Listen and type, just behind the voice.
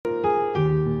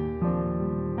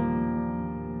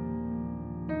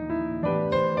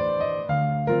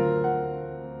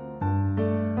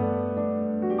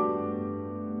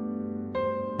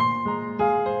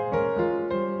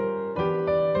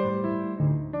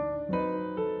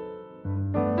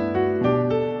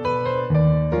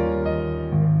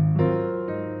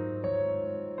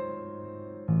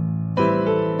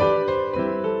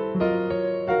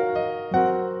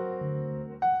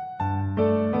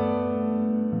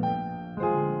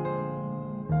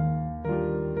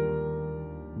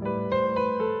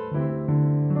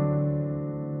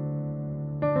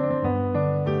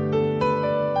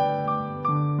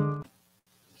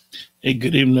Hey,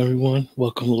 good evening, everyone.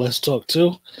 Welcome to Let's Talk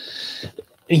Too,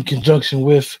 in conjunction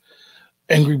with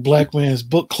Angry Black Man's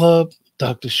Book Club.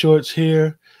 Dr. Short's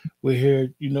here. We're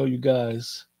here. You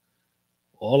guys.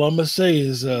 All I'm gonna say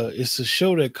is, it's a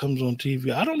show that comes on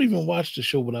TV. I don't even watch the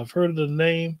show, but I've heard of the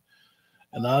name,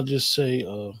 and I'll just say,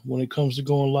 when it comes to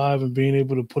going live and being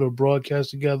able to put a broadcast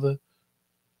together,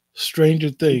 stranger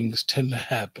things tend to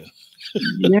happen.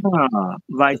 Yeah,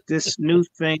 like this new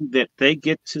thing that they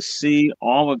get to see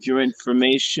all of your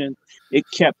information. It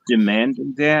kept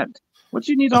demanding that. What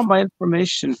do you need all my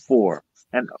information for?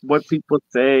 And what people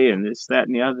say and this, that,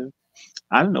 and the other.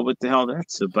 I don't know what the hell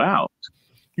that's about.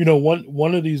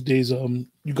 One of these days, you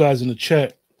guys in the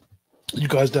chat, you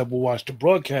guys that will watch the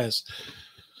broadcast,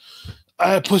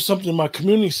 I had put something in my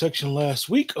community section last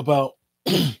week about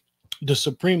the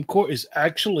Supreme Court is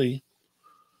actually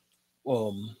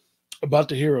um, about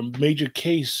to hear a major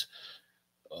case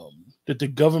that the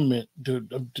government,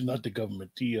 not the government,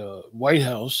 the White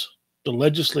House, the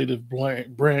legislative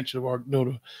branch of our, no,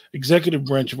 the executive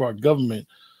branch of our government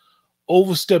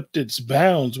overstepped its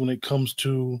bounds when it comes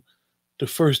to the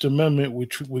First Amendment,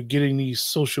 which we're getting these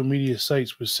social media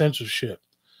sites with censorship.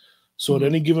 So at Mhm.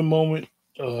 any given moment,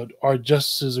 our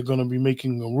justices are going to be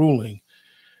making a ruling.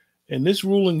 And this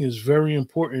ruling is very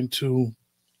important to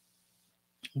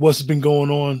what's been going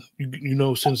on,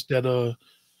 since that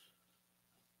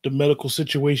the medical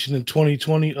situation in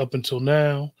 2020 up until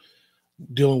now,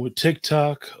 dealing with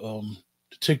TikTok. The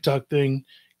TikTok thing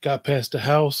got past the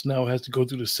House, now it has to go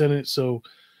through the Senate. So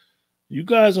you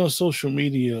guys on social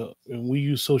media, and we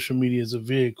use social media as a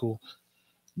vehicle,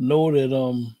 know that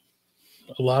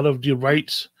a lot of the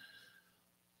rights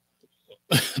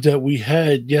that we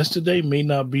had yesterday may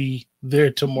not be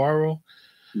there tomorrow,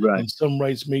 Right. and some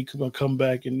rights may come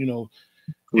back. And Well,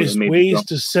 it's maybe ways go.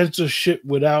 to censorship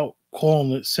without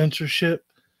calling it censorship.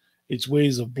 It's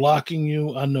ways of blocking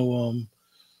you. I know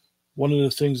one of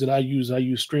the things that I use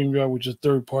StreamYard, which is a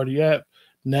third party app.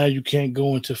 Now you can't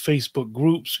go into Facebook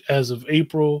groups as of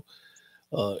April.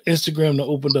 Instagram that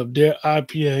opened up their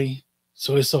IPA.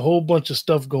 So it's a whole bunch of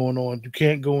stuff going on. You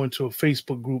can't go into a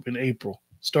Facebook group in April,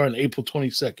 starting April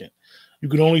 22nd. You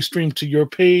can only stream to your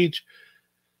page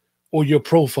or your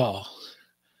profile.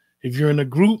 If you're in a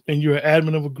group and you're an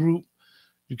admin of a group,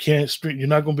 you can't stream. You're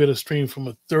not going to be able to stream from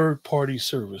a third party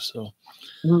service. So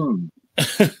Hmm.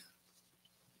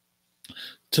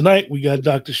 tonight we got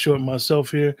Dr. Short and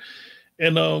myself here,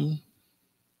 and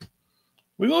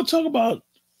we're going to talk about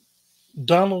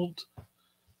Donald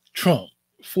Trump,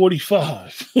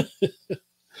 45,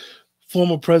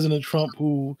 former President Trump,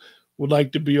 who would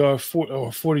like to be our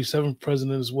 47th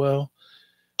president as well.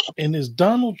 And is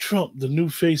Donald Trump the new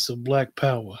face of Black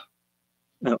Power?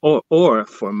 Or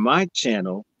for my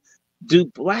channel, do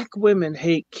black women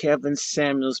hate Kevin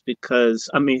Samuels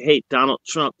hate Donald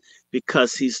Trump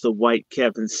because he's the white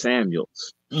Kevin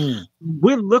Samuels? Mm.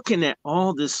 We're looking at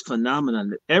all this phenomenon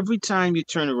that every time you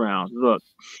turn around, look,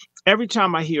 every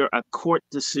time I hear a court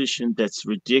decision that's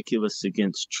ridiculous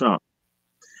against Trump,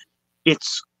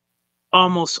 it's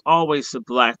almost always a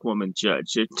black woman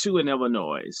judge. There are two in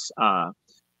Illinois,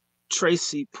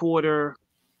 Tracy Porter,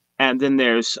 and then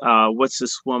there's what's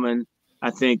this woman? I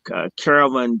think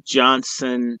Carolyn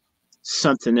Johnson,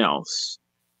 something else.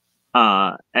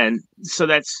 And so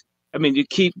you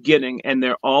keep getting, and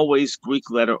they're always Greek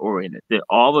letter oriented. They're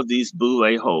all of these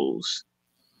boule holes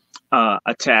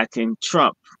attacking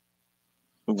Trump,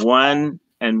 one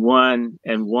and one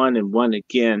and one and one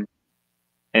again.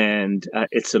 And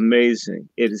it's amazing.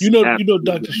 It is absolutely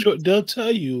Dr. Short, they'll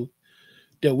tell you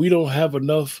that we don't have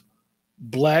enough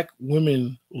Black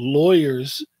women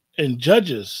lawyers and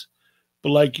judges. But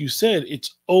like you said,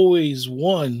 it's always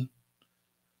one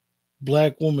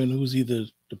Black woman who's either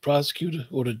the prosecutor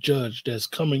or the judge that's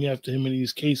coming after him in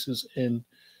these cases. And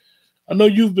I know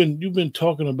you've been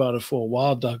talking about it for a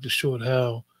while, Dr. Short,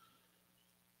 how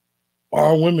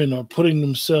our women are putting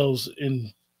themselves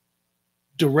in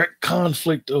direct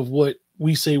conflict of what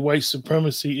we say white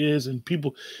supremacy is, and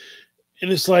people,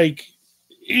 and it's like,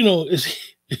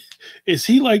 is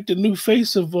he like the new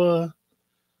face of the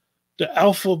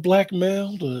alpha black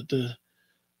male, the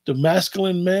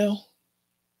masculine male?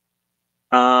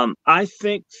 I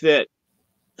think that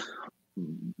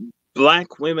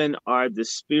black women are the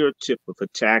spirit tip of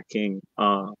attacking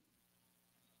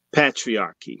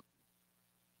patriarchy.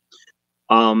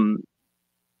 Um,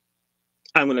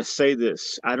 I'm going to say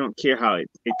this. I don't care how it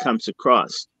comes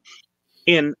across.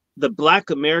 In the Black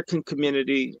American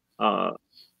community,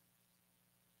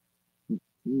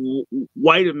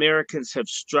 white Americans have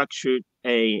structured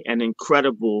an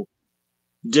incredible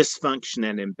dysfunction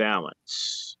and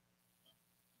imbalance.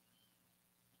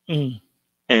 Mm.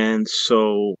 And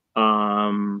so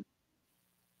I'm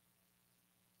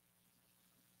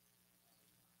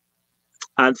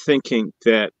thinking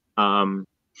that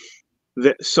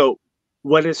so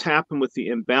what has happened with the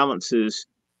imbalances,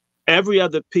 every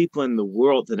other people in the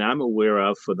world that I'm aware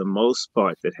of, for the most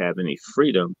part, that have any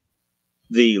freedom,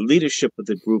 the leadership of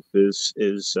the group is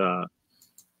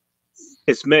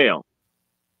male.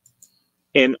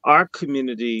 In our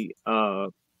community,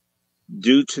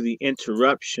 due to the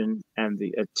interruption and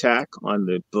the attack on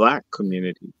the Black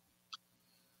community,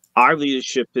 our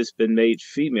leadership has been made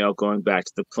female going back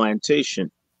to the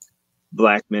plantation.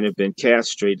 Black men have been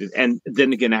castrated. And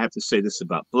then again, I have to say this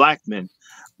about Black men.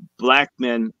 Black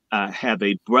men have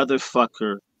a brother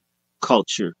fucker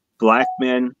culture. Black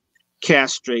men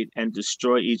castrate and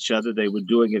destroy each other. They were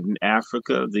doing it in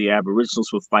Africa. The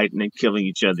Aboriginals were fighting and killing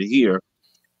each other here.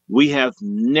 We have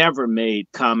never made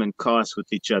common cause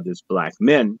with each other as Black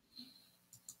men.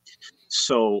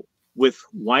 So, with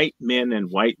white men and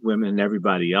white women and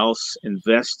everybody else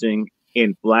investing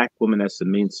in Black women as a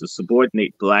means to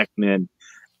subordinate Black men,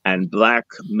 and Black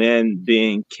men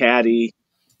being catty,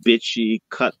 bitchy,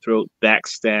 cutthroat,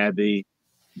 backstabby,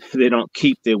 they don't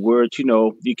keep their word. You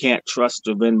know, you can't trust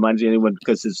or lend money to anyone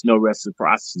because there's no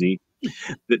reciprocity.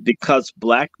 Because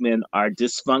Black men are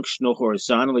dysfunctional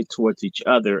horizontally towards each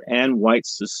other, and white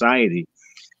society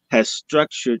has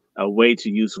structured a way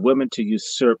to use women to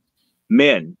usurp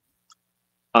men,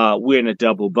 we're in a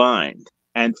double bind.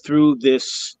 And through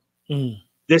this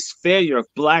failure of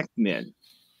Black men,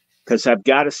 because I've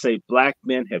got to say, Black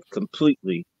men have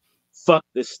completely fucked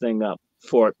this thing up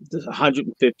for the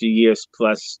 150 years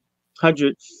plus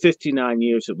 159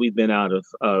 years that we've been out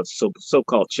of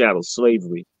so-called chattel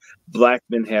slavery. Black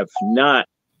men have not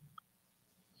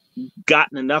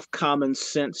gotten enough common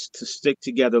sense to stick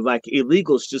together, like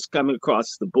illegals just coming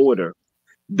across the border,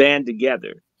 band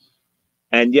together.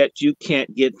 And yet you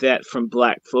can't get that from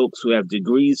Black folks who have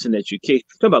degrees in education.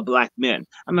 Talk about Black men.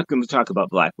 I'm not going to talk about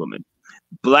Black women.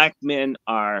 Black men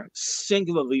are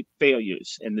singularly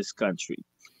failures in this country,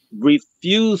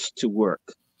 refuse to work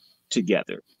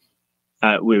together.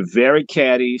 We're very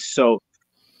catty. So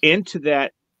into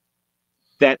that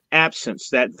absence,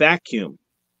 that vacuum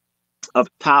of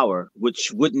power,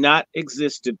 which would not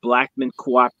exist if Black men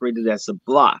cooperated as a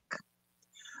block,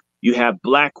 you have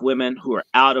Black women who are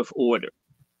out of order,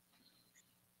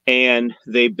 and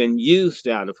they've been used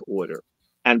out of order.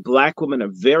 And Black women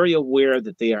are very aware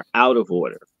that they are out of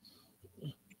order.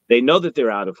 They know that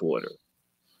they're out of order.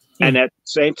 And at the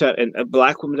same time, and a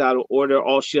Black woman out of order,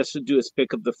 all she has to do is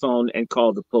pick up the phone and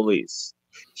call the police.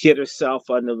 Hit herself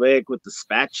on the leg with the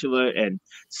spatula and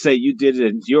say, you did it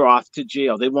and you're off to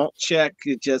jail. They won't check.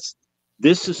 It just,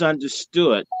 this is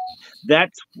understood.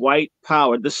 That's white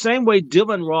power. The same way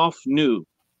Dylan Rolfe knew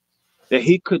that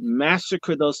he could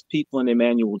massacre those people in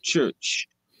Emmanuel Church.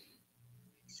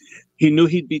 He knew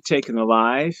he'd be taken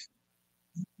alive.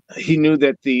 He knew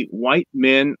that the white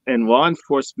men and law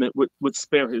enforcement would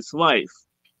spare his life.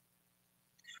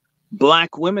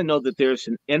 Black women know that there's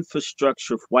an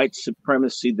infrastructure of white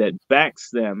supremacy that backs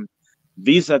them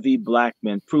vis-a-vis Black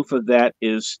men. Proof of that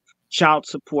is child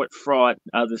support fraud,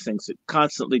 other things that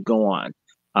constantly go on.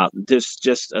 There's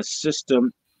just a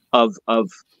system of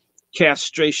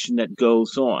castration that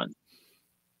goes on.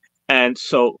 And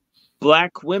so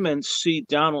Black women see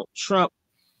Donald Trump,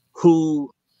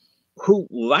 who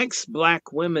likes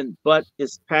Black women but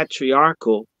is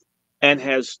patriarchal and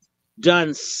has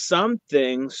done some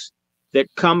things that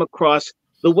come across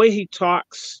the way he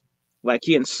talks, like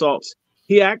he insults.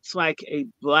 He acts like a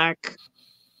Black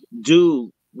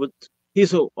dude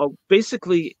he's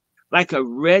basically like a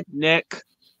redneck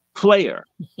player.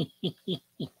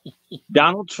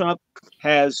 Donald Trump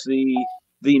has the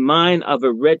mind of a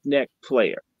redneck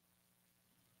player.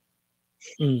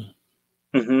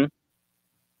 Mm-hmm.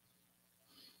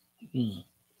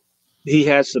 He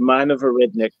has the mind of a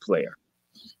redneck player.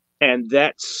 And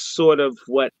that's sort of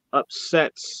what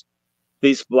upsets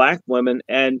these Black women.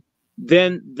 And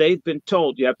then they've been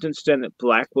told, you have to understand that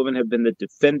Black women have been the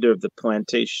defender of the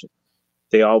plantation.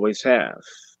 They always have.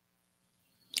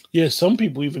 Yeah, some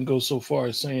people even go so far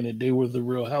as saying that they were the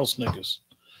real house niggas.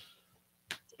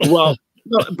 Well,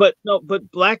 but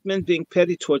Black men being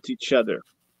petty towards each other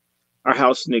are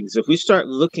house niggas. If we start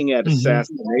looking at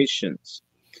assassinations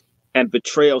and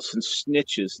betrayals and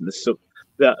snitches, and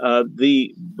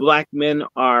the Black men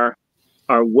are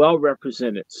well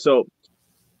represented. So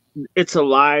it's a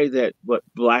lie that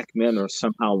Black men are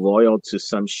somehow loyal to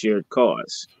some shared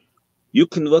cause. You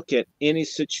can look at any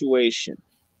situation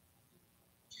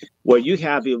where you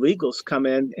have illegals come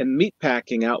in and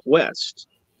meatpacking out west,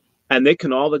 and they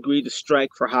can all agree to strike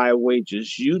for higher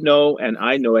wages. You know, and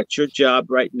I know at your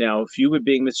job right now, if you were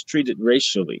being mistreated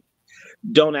racially,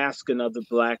 don't ask another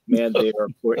black man there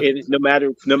for it. No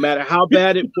matter how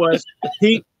bad it was,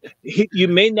 he, you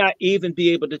may not even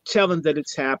be able to tell him that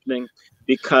it's happening,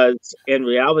 because in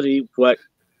reality, what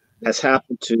has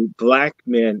happened to black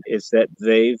men is that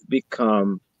they've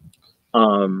become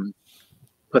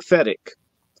pathetic.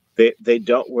 They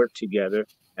don't work together.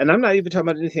 And I'm not even talking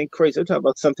about anything crazy. I'm talking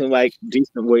about something like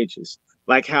decent wages,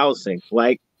 like housing,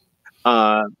 like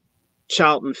uh,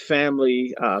 child and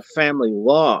family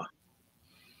law,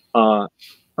 uh,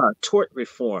 tort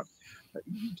reform,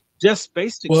 just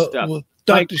basic stuff. Well,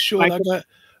 Like Dr. Short, like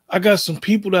I got some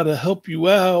people that'll help you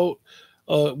out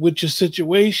with your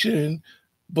situation,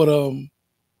 but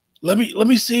let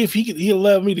me see if he'll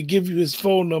allow me to give you his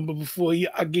phone number before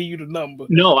I give you the number.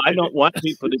 no, I don't want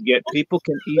people to get. People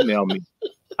can email me.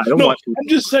 I don't No, want people. I'm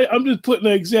just saying. I'm just putting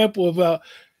an example about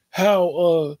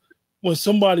how when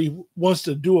somebody wants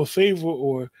to do a favor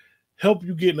or help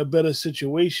you get in a better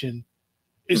situation,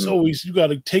 it's Mhm. always you got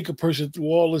to take a person through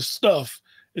all this stuff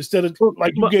instead of Well,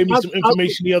 like you but gave me I'll, some I'll,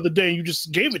 information the other day and you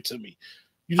just gave it to me.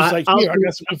 You just like I'll here, I do.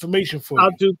 got some information for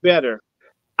I'll you. do better.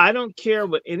 I don't care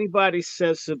what anybody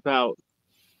says about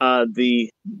uh, the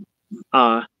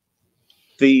uh,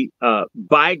 the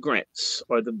migrants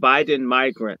or the Biden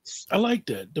migrants. I like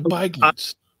that the I,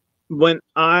 migrants. when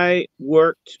I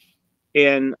worked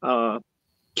in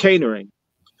catering,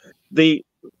 the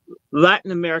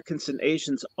Latin Americans and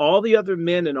Asians, all the other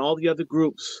men and all the other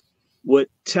groups would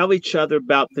tell each other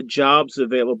about the jobs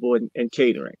available in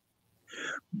catering.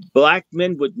 Black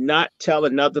men would not tell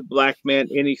another black man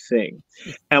anything.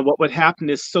 And what would happen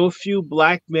is so few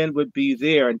black men would be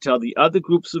there until the other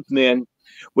groups of men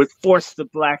would force the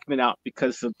black men out,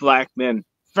 because the black men,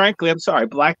 frankly, I'm sorry,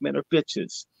 black men are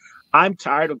bitches. I'm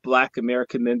tired of black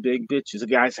American men being bitches. The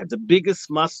guys have the biggest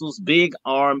muscles, big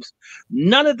arms.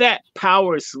 None of that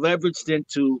power is leveraged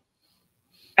into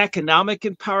economic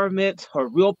empowerment or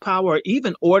real power or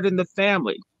even order in the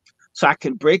family. So I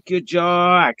can break your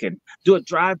jaw, I can do a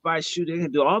drive-by shooting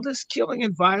and do all this killing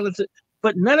and violence,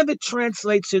 but none of it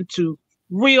translates into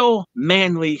real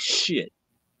manly shit.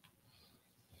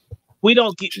 We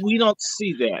don't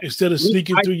see that. Instead of We,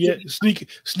 sneaking I through see,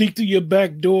 sneak through your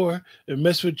back door and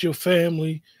mess with your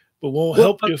family, but won't well,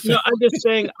 help your no, family. I'm just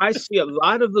saying I see a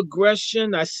lot of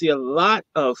aggression. I see a lot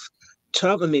of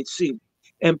tough. I mean, see,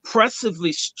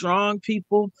 impressively strong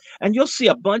people, and you'll see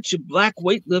a bunch of black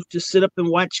weightlifters sit up and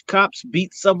watch cops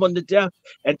beat someone to death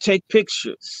and take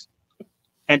pictures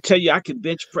and tell you I can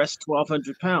bench press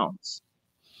 1,200 pounds.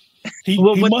 He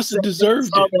Well, he must have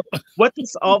deserved it. what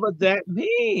does all of that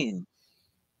mean?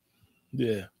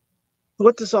 Yeah.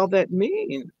 What does all that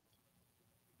mean?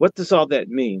 What does all that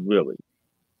mean, really?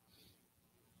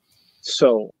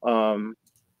 So,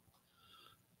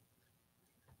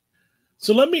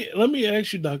 So let me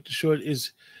ask you, Dr. Short,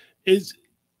 is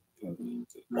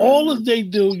all that they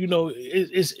do,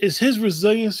 is his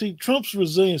resiliency, Trump's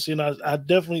resiliency, and I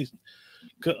definitely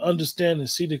could understand and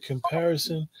see the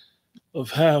comparison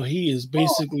of how he is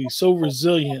basically so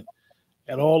resilient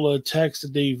at all the attacks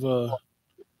that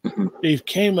they've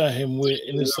came at him with,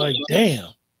 and it's like, damn,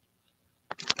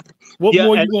 yeah,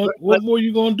 what more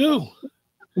you gonna do?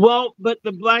 well, but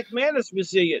the black man is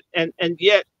resilient, and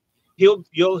yet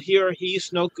you'll hear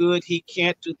he's no good, he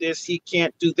can't do this, he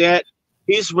can't do that.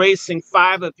 He's raising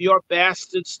five of your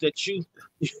bastards that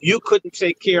you couldn't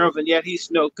take care of, and yet he's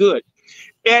no good.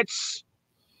 It's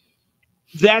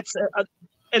that's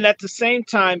and at the same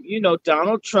time,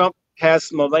 Donald Trump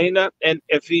has Melania, and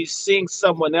if he's seeing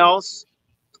someone else,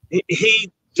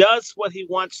 he does what he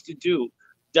wants to do.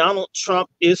 Donald Trump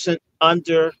isn't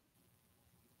under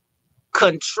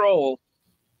control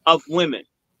of women.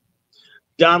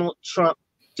 Donald Trump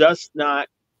does not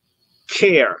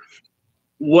care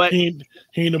what He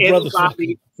ain't a brother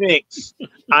anybody fucker. thinks.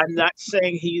 I'm not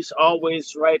saying he's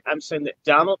always right. I'm saying that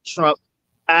Donald Trump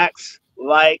acts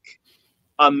like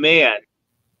a man.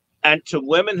 And to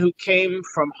women who came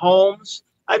from homes,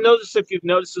 I noticed, if you've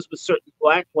noticed this with certain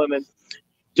black women,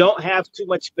 don't have too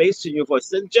much bass in your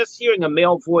voice. And just hearing a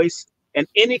male voice in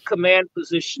any command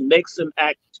position makes them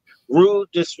act rude,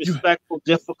 You disrespectful,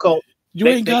 difficult. you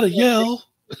They ain't they gotta can't yell.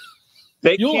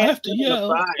 they You don't can't have to even yell.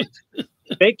 abide.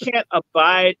 They can't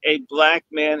abide a black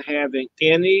man having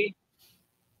any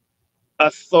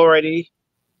authority,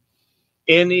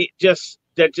 any just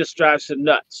that just drives them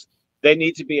nuts. They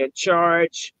need to be in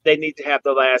charge. They need to have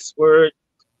the last word.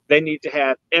 They need to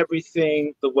have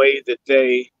everything the way that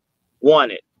they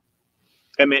want it.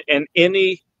 I mean, and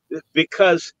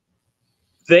because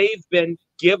they've been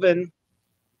given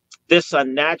this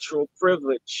unnatural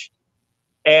privilege.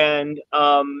 And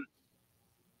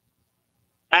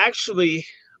actually,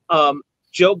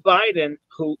 Joe Biden,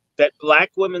 who that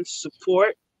Black women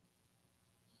support,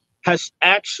 has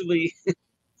actually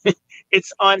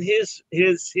it's on his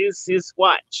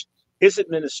watch, his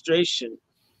administration,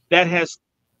 that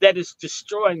is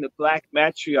destroying the Black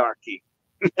matriarchy.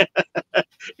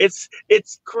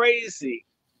 It's crazy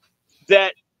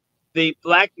that the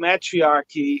Black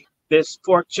matriarchy, this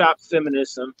pork chop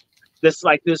feminism, this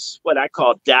like this what I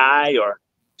call DIE or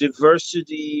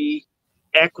diversity,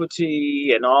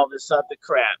 equity, and all this other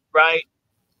crap, right?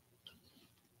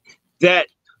 That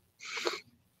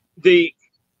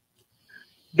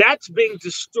that's being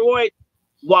destroyed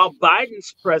while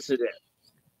Biden's president.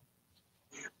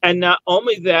 And not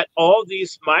only that, all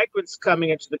these migrants coming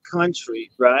into the country,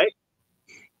 right?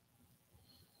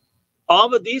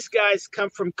 All of these guys come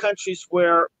from countries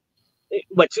where,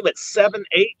 7,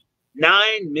 8,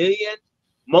 9 million,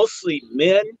 mostly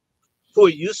men who are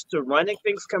used to running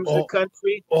things come to the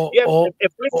country.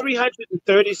 If we're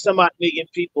 330 some odd million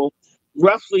people,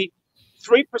 roughly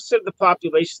 3% of the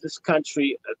population of this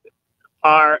country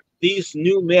are these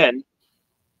new men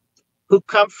who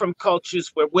come from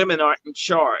cultures where women aren't in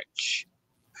charge.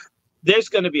 There's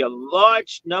going to be a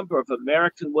large number of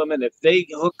American women, if they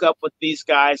hook up with these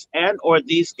guys and or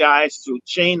these guys through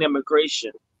chain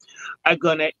immigration, are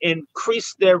going to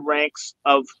increase their ranks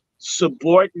of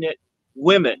subordinate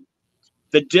women.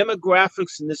 The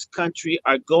demographics in this country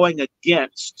are going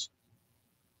against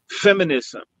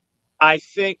feminism. I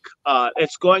think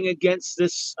it's going against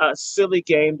this silly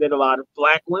game that a lot of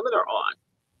Black women are on,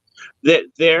 that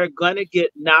they're going to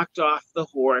get knocked off the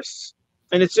horse.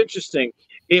 And it's interesting.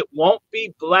 It won't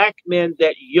be Black men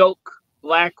that yoke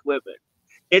Black women.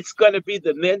 It's going to be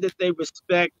the men that they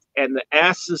respect and the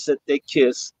asses that they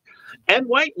kiss. And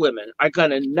white women are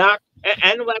going to knock,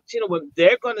 and Latino women,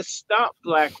 they're going to stop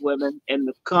Black women in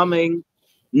the coming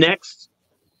next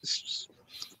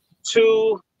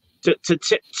 2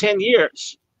 to 10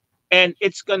 years. And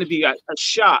it's going to be a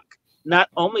shock. Not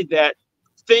only that,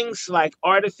 things like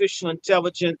artificial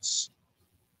intelligence,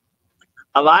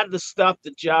 a lot of the stuff,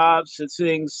 the jobs and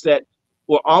things that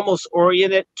were almost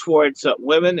oriented towards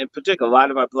women, in particular, a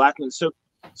lot of our Black women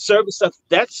service stuff,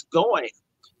 that's going.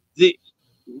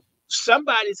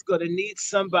 Somebody's going to need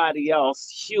somebody else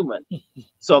human.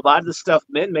 So a lot of the stuff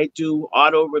men may do,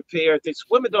 auto repair things.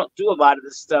 Women don't do a lot of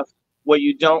the stuff where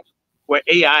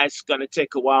AI is going to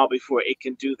take a while before it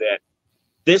can do that.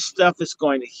 This stuff is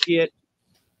going to hit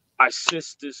our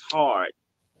sisters hard.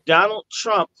 Donald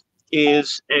Trump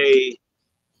is a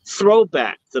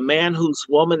throwback. The man whose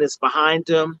woman is behind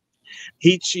him,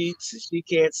 he cheats, he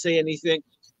can't say anything.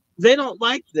 They don't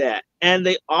like that. And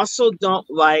they also don't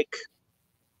like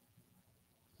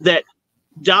that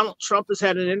Donald Trump has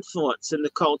had an influence in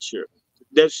the culture.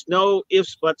 There's no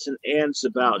ifs, buts, and ands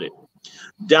about it.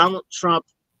 Donald Trump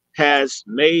has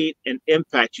made an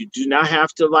impact. You do not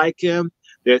have to like him.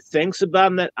 There are things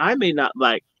about him that I may not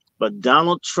like, but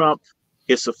Donald Trump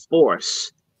is a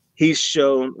force. He's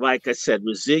shown, like I said,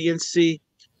 resiliency,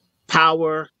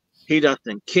 power. He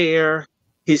doesn't care.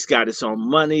 He's got his own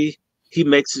money. He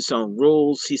makes his own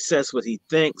rules. He says what he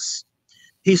thinks.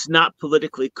 He's not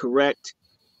politically correct.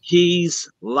 He's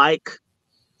like,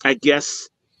 I guess,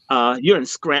 you're in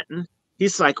Scranton.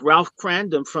 He's like Ralph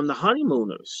Crandom from The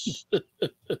Honeymooners.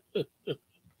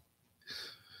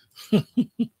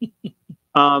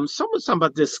 Someone's talking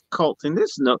about this cult thing.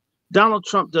 Donald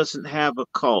Trump doesn't have a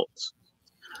cult.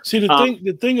 See,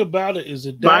 the thing about it is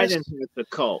that Biden has a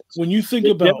cult. When you think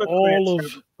about all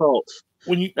of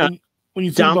when you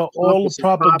think about all the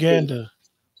propaganda,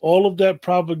 all of that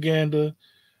propaganda.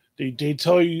 They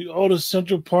tell you, the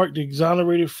Central Park, the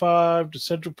exonerated 5, the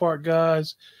Central Park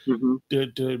guys,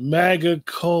 the MAGA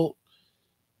cult,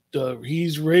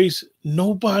 he's race.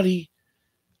 Nobody.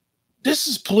 This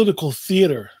is political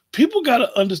theater. People got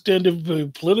to understand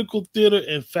the political theater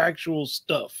and factual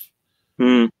stuff.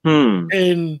 And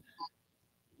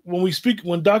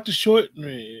when Dr. Short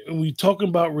and we talking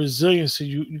about resiliency,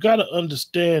 you got to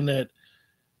understand that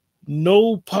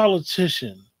no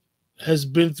politician has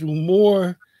been through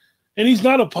more. And he's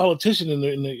not a politician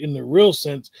in the real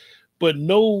sense, but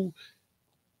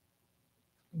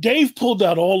Dave pulled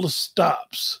out all the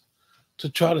stops to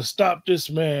try to stop this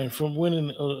man from winning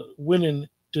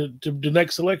the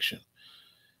next election.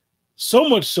 So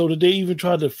much so that they even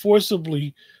tried to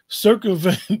forcibly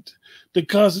circumvent the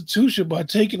Constitution by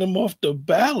taking him off the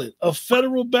ballot, a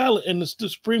federal ballot, and the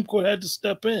Supreme Court had to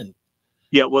step in.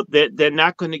 Yeah, well, they're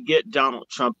not going to get Donald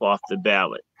Trump off the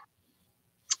ballot.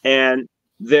 And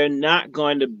they're not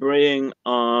going to bring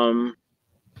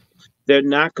They're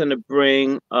not going to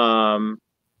bring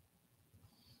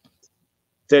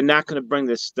they're not going to bring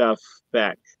this stuff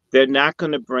back. They're not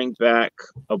going to bring back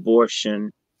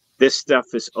abortion. This stuff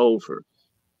is over.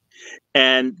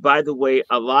 And by the way,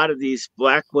 a lot of these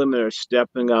Black women are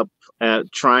stepping up,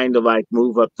 trying to like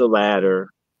move up the ladder.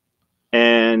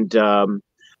 And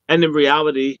in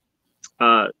reality,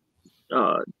 uh,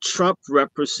 Trump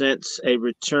represents a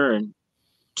return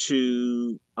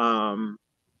to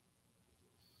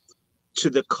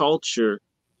the culture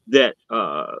that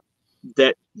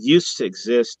that used to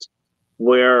exist,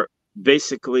 where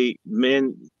basically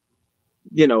men,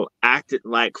 acted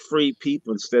like free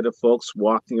people instead of folks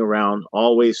walking around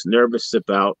always nervous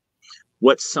about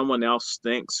what someone else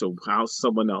thinks or how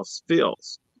someone else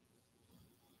feels.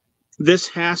 This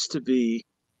has to be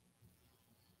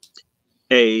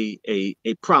a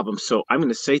problem. So I'm going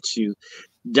to say to you,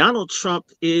 Donald Trump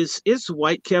is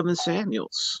white Kevin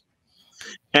Samuels.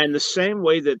 And the same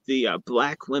way that the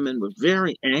Black women were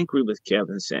very angry with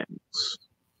Kevin Samuels,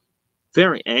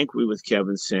 very angry with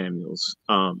Kevin Samuels.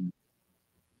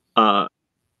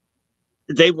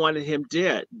 They wanted him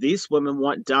dead. These women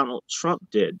want Donald Trump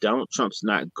dead. Donald Trump's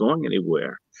not going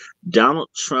anywhere. Donald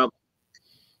Trump,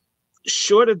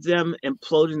 short of them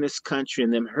imploding this country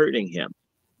and them hurting him,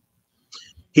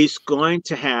 he's going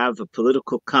to have a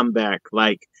political comeback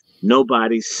like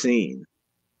nobody's seen.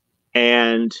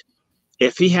 And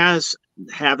if he has,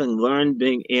 having learned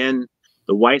being in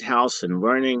the White House and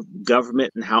learning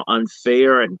government and how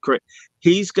unfair and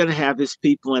he's going to have his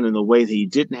people in the way that he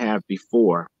didn't have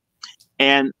before.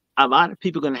 And a lot of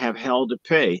people are going to have hell to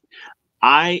pay.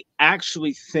 I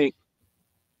actually think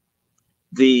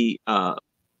there's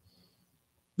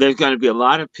going to be a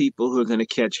lot of people who are going to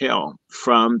catch hell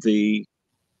from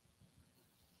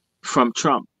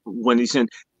Trump when he's in.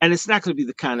 And it's not going to be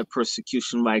the kind of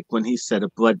persecution like when he said a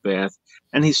bloodbath,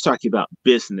 and he's talking about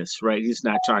business, right? He's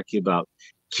not talking about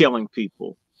killing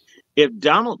people. If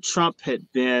Donald Trump had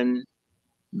been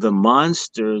the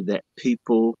monster that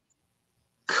people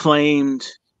claimed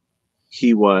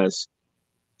he was,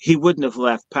 he wouldn't have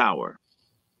left power.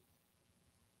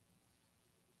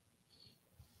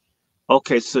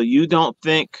 Okay, so you don't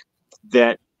think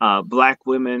that Black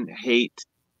women hate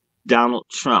Donald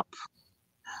Trump?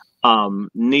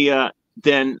 Nia,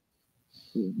 then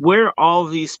where are all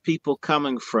these people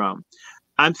coming from?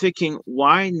 I'm thinking,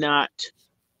 why not,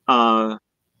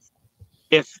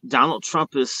 if Donald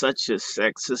Trump is such a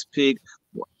sexist pig,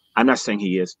 I'm not saying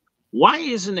he is, why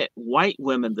isn't it white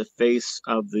women the face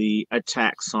of the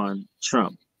attacks on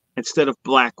Trump instead of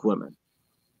Black women?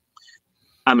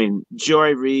 I mean,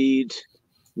 Joy Reid,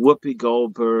 Whoopi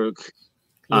Goldberg,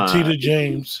 Letitia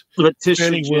James,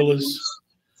 Letitia Willis.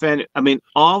 I mean,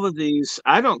 all of these,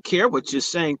 I don't care what you're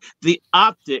saying. The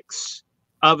optics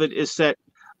of it is that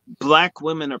Black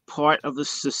women are part of the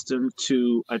system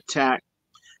to attack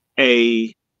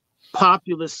a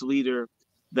populist leader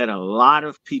that a lot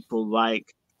of people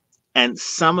like. And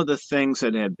some of the things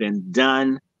that have been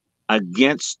done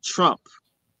against Trump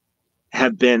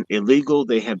have been illegal.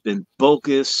 They have been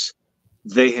bogus.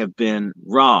 They have been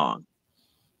wrong.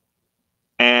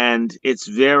 And it's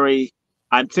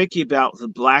I'm thinking about the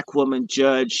Black woman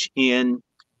judge in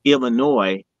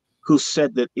Illinois who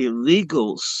said that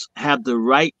illegals have the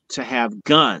right to have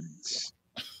guns.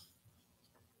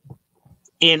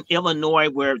 In Illinois,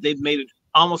 where they've made it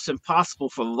almost impossible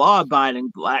for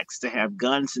law-abiding Blacks to have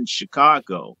guns in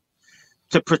Chicago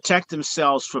to protect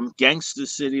themselves from gangster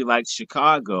city like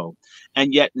Chicago.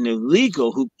 And yet an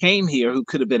illegal who came here, who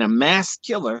could have been a mass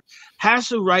killer,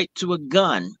 has a right to a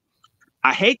gun.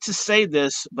 I hate to say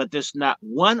this, but there's not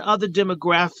one other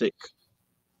demographic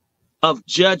of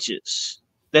judges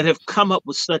that have come up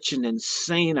with such an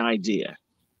insane idea.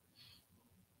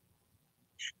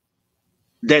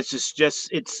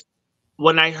 It's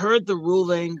when I heard the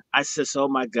ruling, I says, oh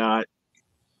my God,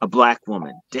 a Black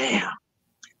woman. Damn.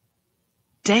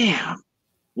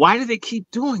 Why do they keep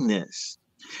doing this?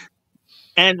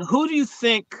 And who do you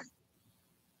think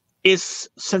is,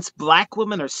 since Black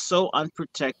women are so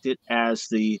unprotected, as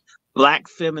the Black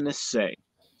feminists say,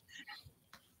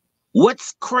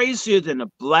 what's crazier than a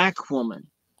Black woman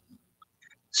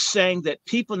saying that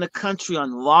people in the country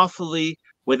unlawfully,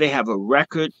 where they have a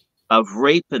record of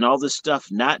rape and all this stuff,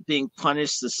 not being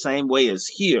punished the same way as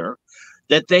here,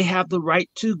 that they have the right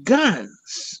to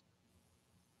guns?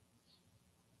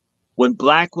 When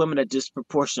Black women are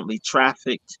disproportionately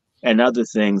trafficked and other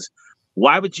things,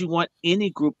 why would you want any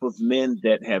group of men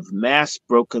that have mass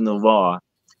broken the law,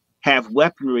 have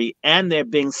weaponry, and they're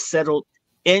being settled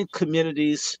in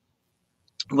communities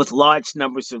with large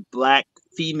numbers of Black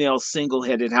female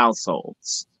single-headed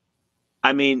households?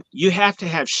 I mean, you have to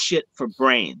have shit for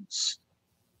brains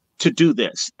to do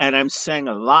this. And I'm saying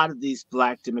a lot of these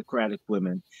Black Democratic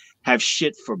women have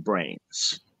shit for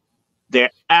brains. They're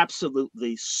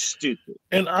absolutely stupid.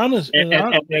 And honest, And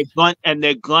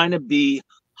they're going to be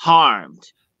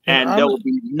harmed. And there honest, will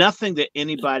be nothing that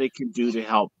anybody can do to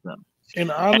help them.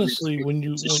 and honestly,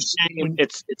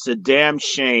 it's a damn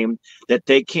shame that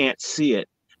they can't see it.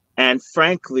 And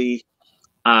frankly,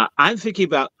 I'm thinking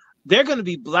about, they're going to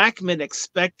be Black men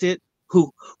expected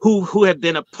who have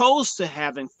been opposed to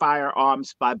having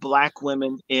firearms by Black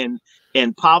women in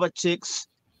politics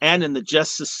and in the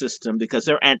justice system because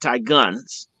they're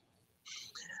anti-guns.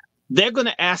 They're going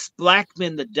to ask Black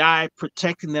men to die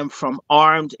protecting them from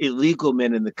armed illegal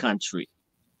men in the country.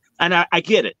 And I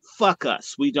get it. Fuck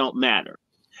us. We don't matter.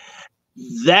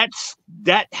 That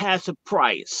has a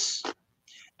price,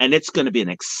 and it's going to be an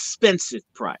expensive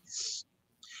price.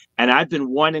 And I've been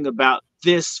warning about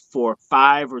this for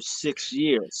 5 or 6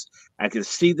 years. I can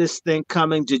see this thing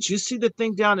coming. Did you see the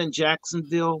thing down in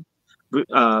Jacksonville?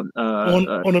 On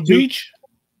a beach?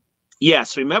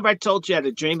 Yes. Remember I told you I had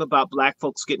a dream about Black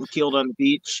folks getting killed on the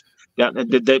beach? A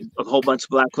whole bunch of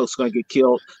Black folks going to get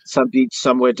killed, some beach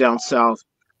somewhere down south.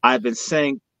 I've been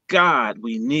saying, God,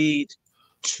 we need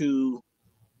to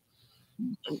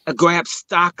grab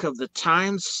stock of the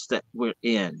times that we're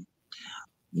in.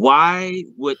 Why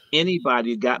would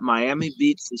anybody got Miami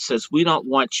Beach that says we don't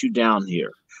want you down here?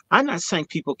 I'm not saying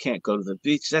people can't go to the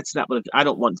beach. That's not what I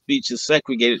don't want the beaches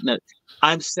segregated. No,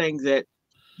 I'm saying that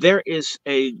there is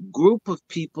a group of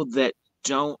people that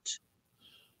don't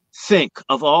think,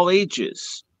 of all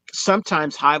ages,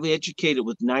 sometimes highly educated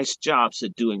with nice jobs,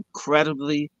 that do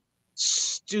incredibly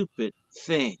stupid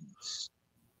things.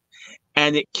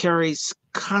 And it carries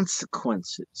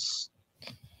consequences.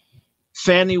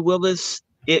 Fannie Willis,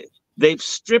 they've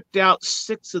stripped out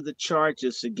 6 of the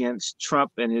charges against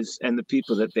Trump and the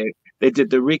people that they did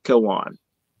the RICO on.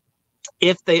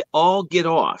 If they all get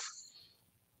off,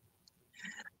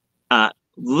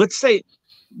 let's say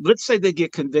they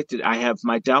get convicted. I have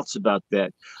my doubts about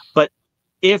that. But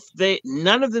if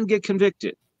none of them get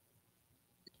convicted,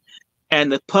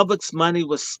 and the public's money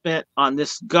was spent on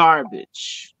this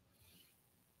garbage,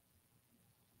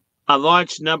 a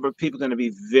large number of people are going to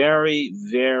be very,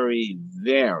 very,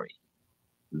 very,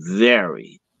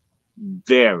 very,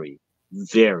 very,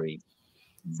 very,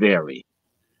 very,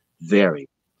 very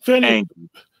angry.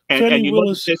 And you know,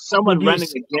 there's someone running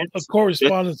against a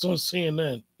correspondent on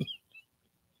CNN.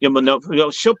 Yeah, but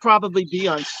no, she'll probably be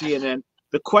on CNN.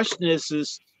 The question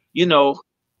is, you know,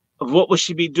 what will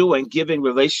she be doing? Giving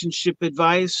relationship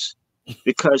advice?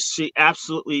 Because she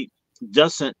absolutely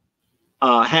hasn't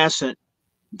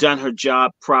done her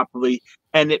job properly.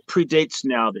 And it predates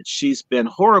now that she's been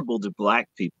horrible to Black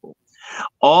people.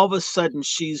 All of a sudden,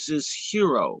 she's this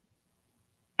hero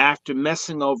after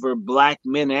messing over Black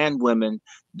men and women,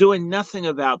 doing nothing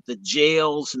about the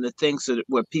jails and the things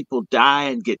where people die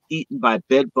and get eaten by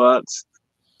bed bugs.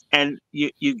 And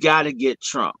you got to get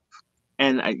Trump.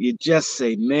 And you just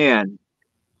say, man,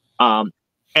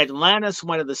 Atlanta's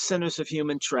one of the centers of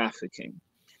human trafficking.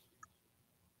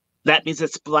 That means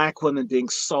it's Black women being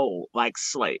sold like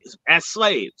slaves, as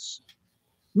slaves.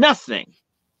 Nothing.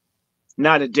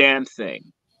 Not a damn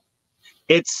thing.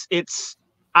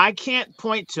 I can't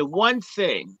point to one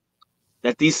thing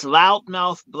that these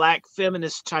loudmouth Black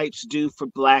feminist types do for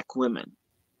Black women,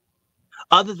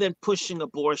 other than pushing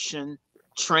abortion,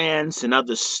 trans, and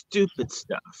other stupid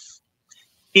stuff,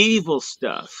 evil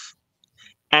stuff.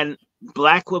 And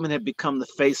Black women have become the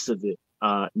face of it,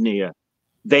 Nia.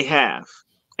 They have.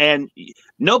 And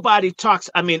nobody talks.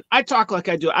 I mean, I talk like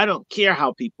I do. I don't care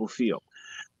how people feel.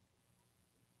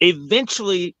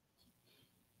 Eventually,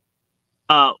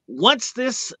 once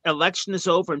this election is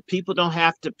over and people don't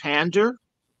have to pander,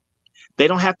 they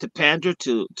don't have to pander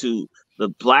to the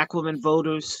Black women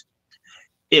voters.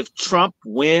 If Trump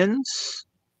wins,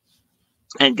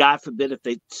 and God forbid if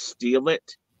they steal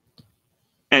it,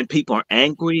 and people are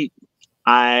angry,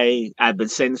 I've been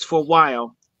saying this for a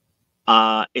while.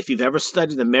 If you've ever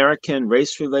studied American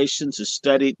race relations or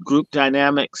studied group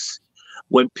dynamics,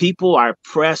 when people are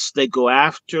oppressed, they go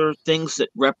after things that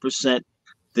represent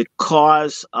the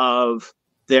cause of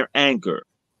their anger.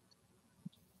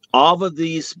 All of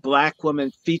these Black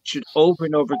women featured over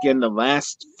and over again the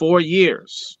last 4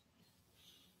 years.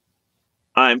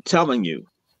 I'm telling you,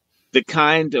 the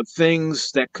kind of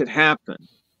things that could happen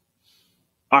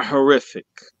are horrific.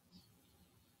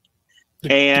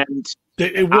 And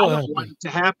it will happen. Want it to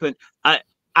happen.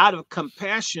 Out of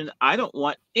compassion, I don't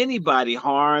want anybody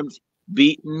harmed,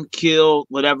 beaten, killed,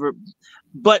 whatever.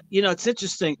 But, you know, it's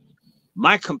interesting.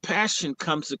 my compassion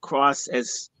comes across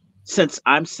as, since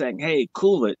I'm saying, hey,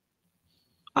 cool it,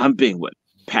 I'm being what,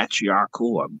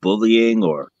 patriarchal or bullying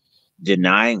or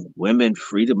denying women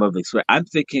freedom of expression. I'm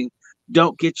thinking,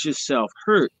 don't get yourself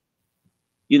hurt.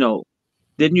 You know,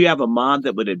 didn't you have a mom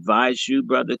that would advise you,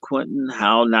 Brother Quentin,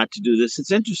 how not to do this?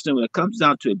 It's interesting when it comes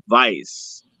down to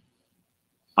advice.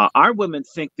 Our women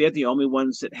think they're the only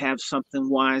ones that have something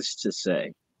wise to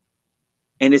say.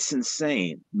 And it's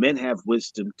insane. Men have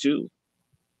wisdom too.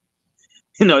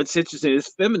 It's interesting.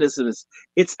 It's feminism.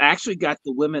 It's actually got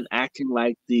the women acting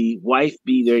like the wife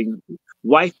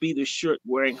beater shirt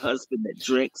wearing husband that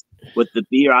drinks with the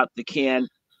beer out the can.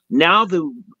 Now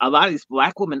a lot of these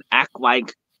black women act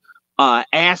like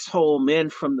asshole men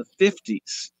from the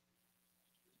 50s,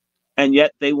 and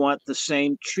yet they want the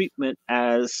same treatment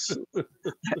as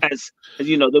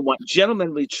they want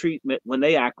gentlemanly treatment when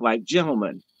they act like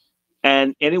gentlemen.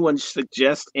 And anyone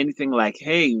suggests anything like,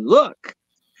 hey, look,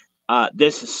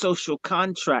 there's a social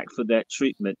contract for that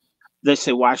treatment, they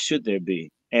say, why should there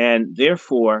be? And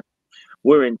therefore,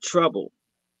 we're in trouble.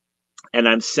 And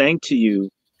I'm saying to you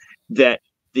that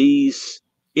these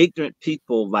ignorant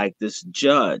people like this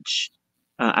judge,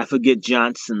 I forget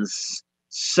Johnson's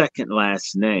second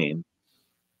last name,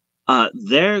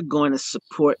 they're going to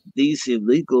support these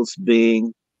illegals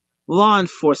being law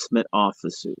enforcement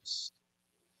officers.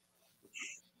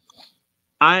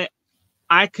 I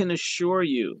can assure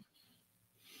you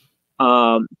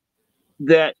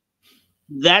that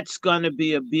that's going to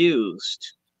be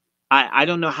abused. I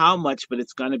don't know how much, but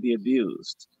it's going to be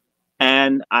abused.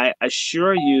 And I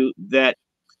assure you that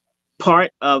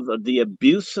part of the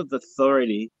abuse of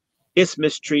authority is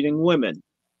mistreating women.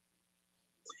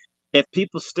 If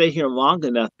people stay here long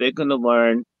enough, they're going to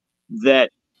learn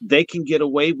that they can get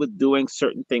away with doing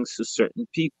certain things to certain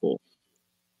people.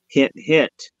 Hint,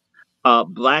 hint.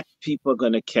 Black people are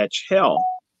going to catch hell.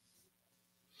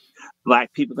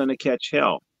 Black people are going to catch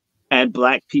hell. And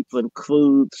black people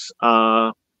includes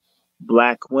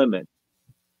black women.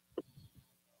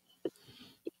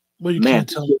 Well, you can't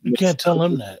tell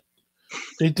them that.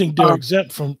 They think they're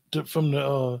exempt from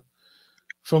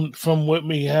what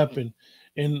may happen,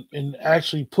 and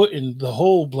actually putting the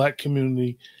whole black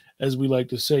community, as we like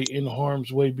to say, in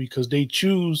harm's way because they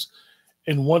choose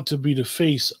and want to be the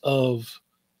face of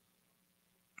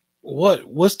what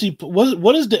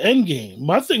is the end game?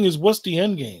 My thing is, what's the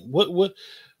end game? What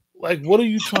are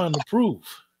you trying to prove?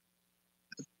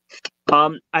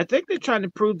 I think they're trying to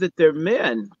prove that they're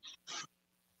men.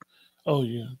 Oh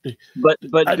yeah, but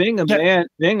being a man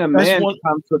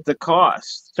comes with the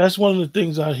cost. That's one of the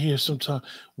things I hear sometimes.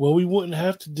 Well, we wouldn't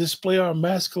have to display our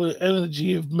masculine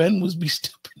energy if men was be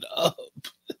stepping up.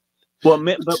 Well,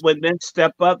 but when men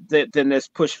step up, then there's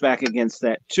pushback against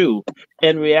that too.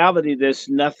 In reality, there's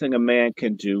nothing a man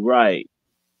can do right.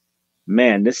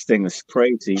 Man, this thing is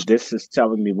crazy. This is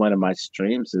telling me one of my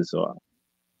streams is off.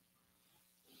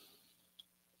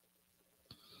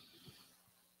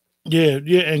 Yeah,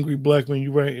 angry black man.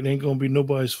 You're right. It ain't gonna be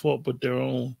nobody's fault but their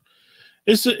own.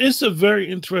 It's a very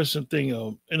interesting thing,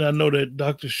 and I know that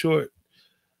Dr. Short,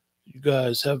 you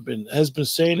guys has been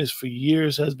saying this for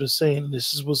years. Has been saying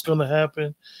this is what's gonna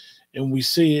happen, and we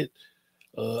see it.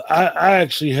 I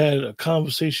actually had a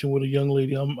conversation with a young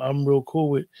lady I'm real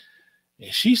cool with,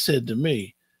 and she said to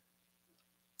me,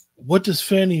 "What does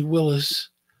Fannie Willis'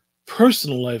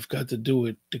 personal life got to do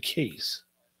with the case?"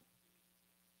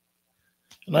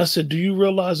 And I said, do you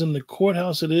realize in the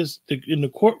courthouse in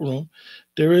the courtroom,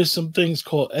 there is some things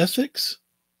called ethics?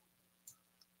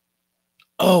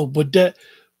 Oh, but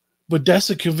that's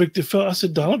a convicted felon. I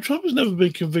said, Donald Trump has never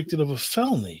been convicted of a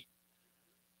felony.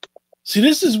 See,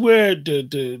 this is where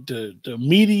the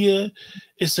media,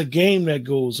 it's a game that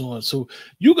goes on. So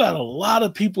you got a lot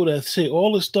of people that say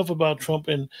all this stuff about Trump,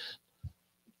 and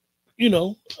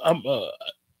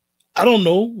I don't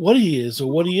know what he is or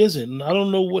what he isn't. And I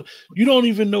don't know you don't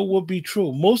even know what be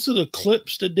true. Most of the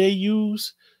clips that they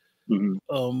use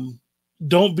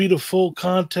don't be the full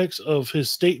context of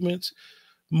his statements.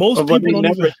 Most people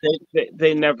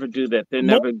they never do that. They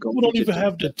never go. People don't even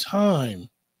have the time.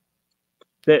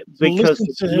 Because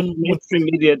mainstream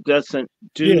media doesn't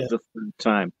do the full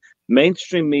time.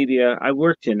 Mainstream media, I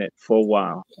worked in it for a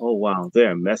while. Oh wow,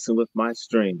 they're messing with my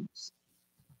streams.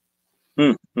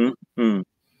 I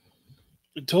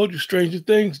told you stranger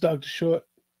things, Dr. Short.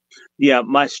 Yeah,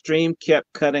 my stream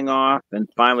kept cutting off and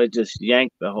finally just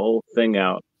yanked the whole thing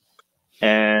out.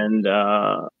 And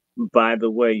by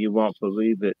the way, you won't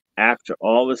believe it. After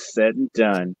all is said and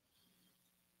done,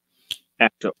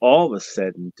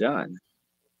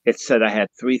 it said I had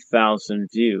 3,000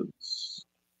 views.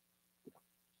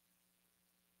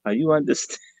 Are you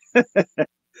understand?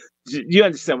 You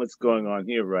understand what's going on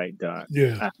here, right, Doc?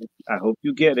 Yeah. I, I hope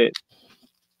you get it.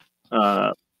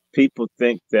 Uh, People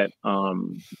think that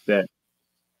that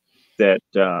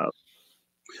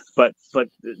but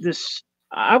this.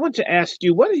 I want to ask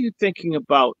you, what are you thinking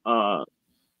about?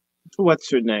 What's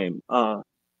her name?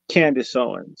 Candace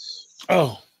Owens.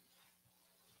 Oh,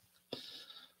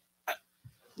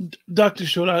 Dr.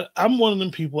 Short, I'm one of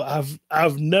them people.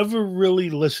 I've never really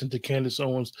listened to Candace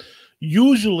Owens.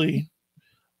 Usually,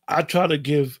 I try to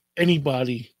give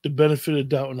anybody the benefit of the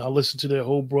doubt, and I listen to their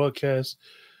whole broadcast.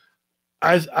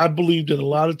 I believe that a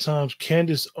lot of times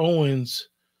Candace Owens,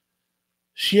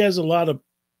 she has a lot of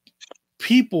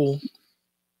people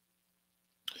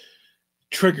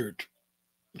triggered.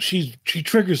 She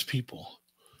triggers people.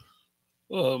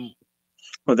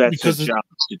 Well, that's her Because job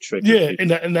to trigger yeah,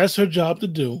 people. and that's her job to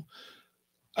do.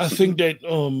 I think that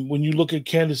when you look at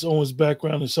Candace Owens'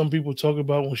 background, and some people talk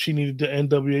about when she needed the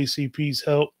NAACP's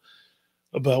help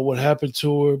about what happened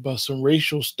to her, about some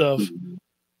racial stuff,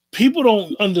 people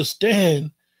don't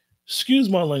understand. Excuse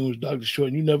my language, Dr. Short,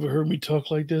 and you never heard me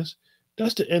talk like this.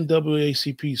 That's the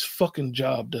NAACP's fucking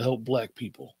job to help black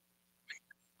people.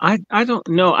 I don't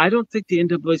know. I don't think the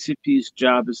NAACP's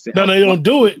job is to No, help they black don't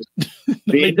do it. people. No,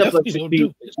 The they definitely don't do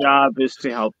NAACP's job is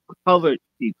to help colored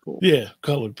people. it. Yeah,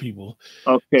 colored people.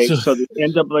 Okay, So so the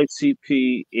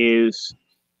NAACP is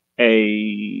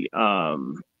a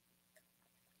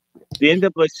the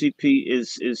NAACP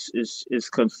is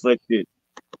conflicted.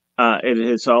 It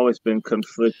has always been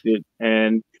conflicted,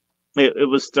 and it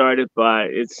was started by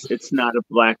it's not a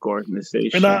black and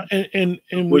organization. I and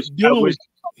Which with dealing with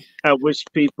I wish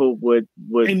people would.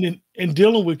 and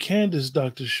dealing with Candace,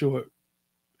 Dr. Short,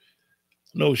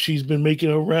 no, she's been making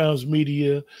her rounds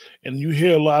media, and you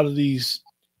hear a lot of these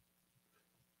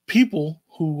people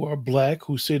who are black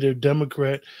who say they're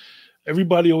Democrat.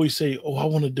 Everybody always say, "Oh, I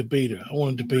want a debater. I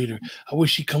want a debater. I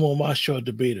wish she'd come on my show, a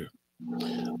debater."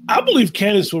 I believe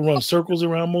Candace will run circles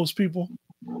around most people.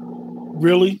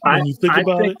 Really, when you think I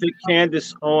about think it, that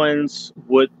Candace Owens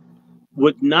would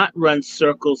not run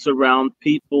circles around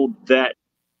people that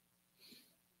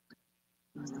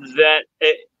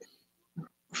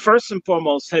first and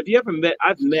foremost, have you ever met?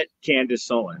 I've met Candace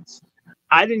Owens.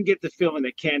 I didn't get the feeling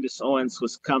that Candace Owens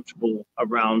was comfortable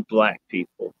around black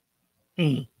people.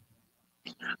 mm,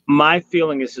 My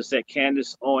feeling is just that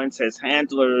Candace Owens has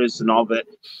handlers and all that.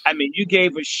 I mean, you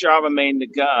gave her Charlemagne the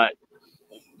God.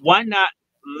 Why not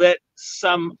let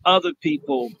some other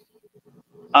people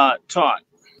talk?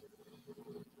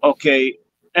 Okay.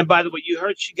 And by the way, you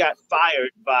heard she got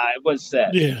fired by what's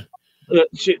that? yeah,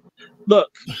 She, look,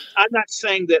 I'm not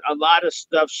saying that a lot of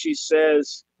stuff she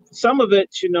says, some of it,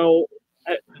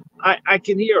 I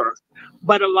can hear her,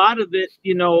 but a lot of it,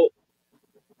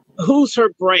 who's her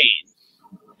brain?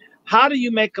 How do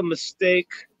you make a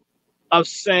mistake of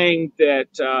saying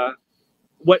that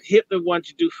what Hitler wanted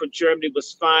to do for Germany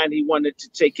was fine? He wanted to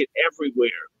take it everywhere.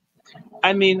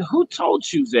 I mean, who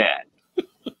told you that?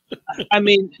 I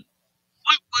mean,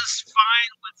 what was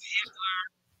fine with Hitler?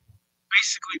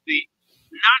 Basically, the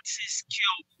Nazis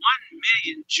killed 1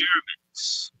 million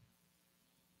Germans.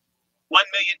 1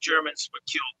 million Germans were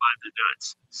killed by the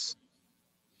Nazis.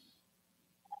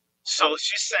 So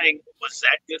she's saying, was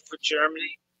that good for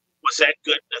Germany? Was that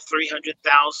good? The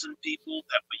 300,000 people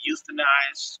that were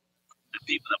euthanized, the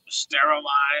people that were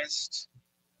sterilized,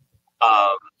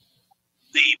 um,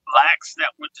 the blacks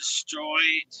that were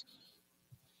destroyed.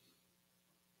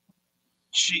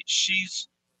 She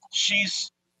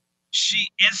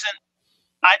isn't.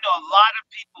 I know a lot of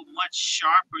people much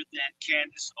sharper than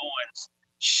Candace Owens.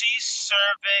 She's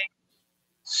serving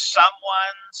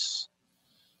someone's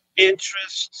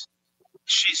interest.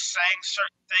 She's saying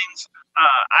certain things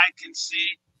I can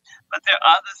see, but there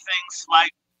are other things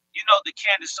like, the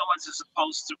Candace Owens is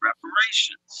opposed to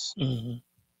reparations.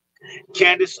 mm-hmm.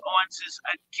 Candace Owens is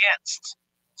against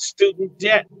student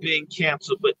debt being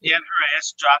canceled, but yet her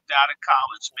ass dropped out of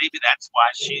college. Maybe that's why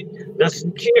she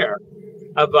doesn't care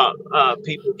about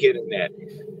people getting that.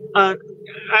 I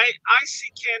see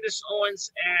Candace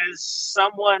Owens as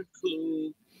someone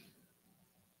who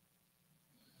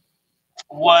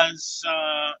was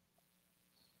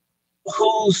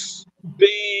who's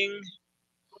being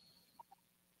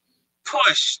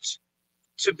pushed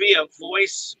to be a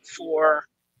voice for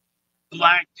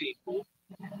black people.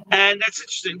 And that's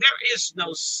interesting. There is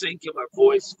no singular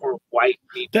voice for white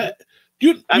people. That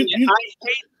you, I you, mean, you I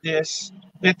hate this,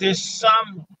 that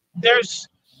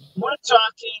we're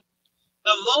talking,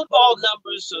 the lowball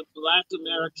numbers of black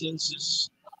Americans is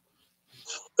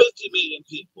 50 million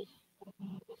people.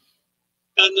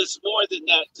 And there's more than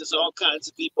that because all kinds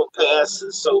of people pass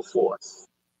and so forth.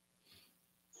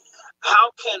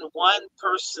 How can one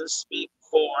person speak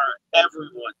for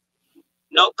everyone?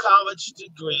 No college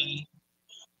degree,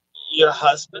 your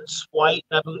husband's white,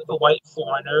 I believe a white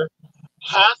foreigner,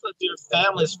 half of your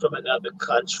family's from another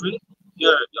country.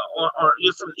 You're or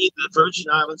you're from either the Virgin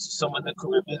Islands or somewhere in the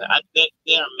Caribbean.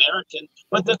 They're American,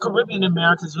 but they're Caribbean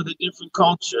Americans with a different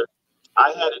culture. I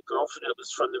had a girlfriend that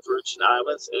was from the Virgin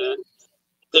Islands, and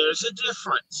there's a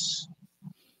difference.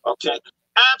 Okay,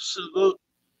 absolute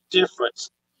difference.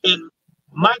 In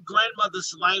my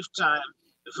grandmother's lifetime,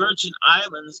 the Virgin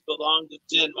Islands belonged to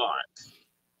Denmark.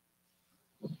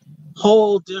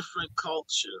 Whole different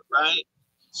culture, right?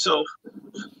 So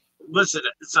listen,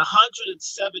 it's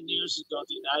 107 years ago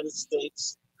the United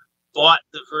States bought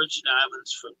the Virgin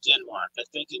Islands from Denmark, I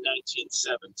think in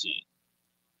 1917.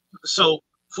 So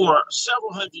for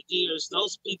several hundred years,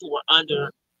 those people were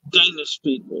under Danish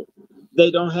people.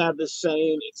 They don't have the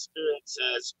same experience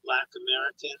as Black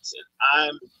Americans, and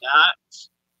I'm not.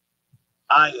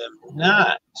 I am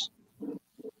not.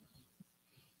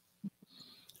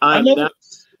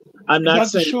 I'm not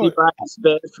saying anybody's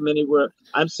bad from anywhere.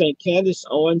 I'm saying Candace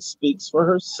Owens speaks for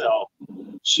herself.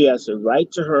 She has a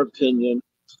right to her opinion.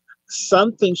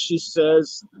 Something she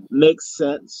says makes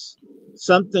sense.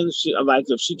 Something she like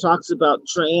if she talks about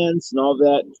trans and all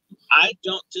that, I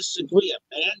don't disagree. A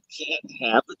man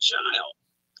can't have a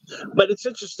child. But it's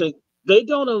interesting. They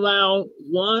don't allow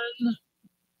one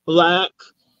Black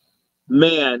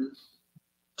man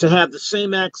to have the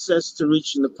same access to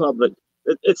reaching the public.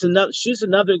 She's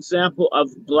another example of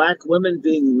Black women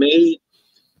being made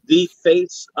the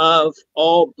face of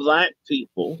all Black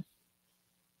people.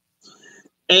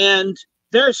 And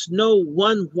there's no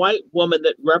one white woman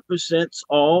that represents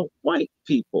all white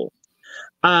people.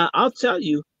 I'll tell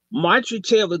you, Marjorie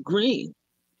Taylor Greene,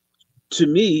 to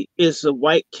me, is a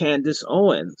white Candace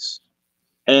Owens.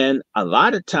 And a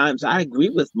lot of times I agree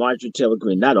with Marjorie Taylor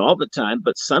Greene, not all the time,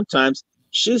 but sometimes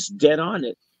she's dead on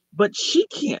it. But she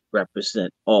can't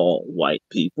represent all white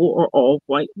people or all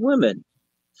white women.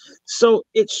 So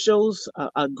it shows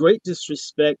a great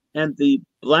disrespect, and the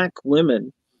Black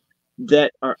women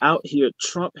that are out here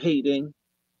Trump hating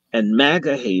and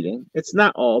MAGA hating, it's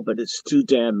not all, but it's too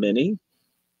damn many.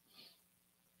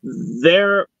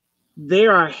 They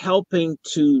are helping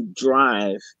to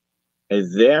drive a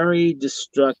very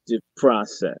destructive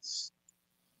process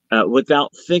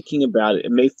without thinking about it.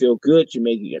 It may feel good, you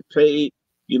may get paid,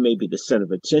 you may be the center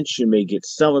of attention, you may get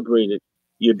celebrated,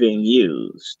 you're being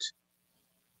used.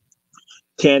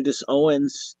 Candace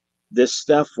Owens, this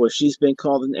stuff where she's been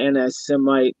called an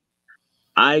anti-Semite,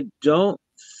 I don't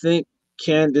think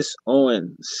Candace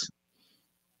Owens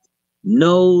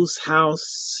knows how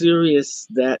serious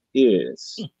that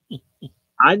is.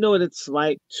 I know what it's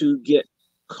like to get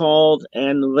called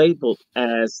and labeled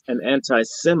as an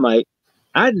anti-Semite.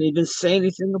 I didn't even say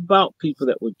anything about people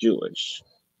that were Jewish.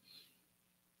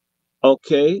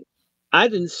 Okay, I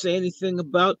didn't say anything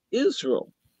about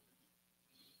Israel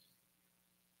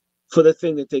for the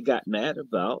thing that they got mad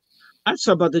about. I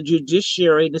talk about the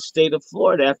judiciary in the state of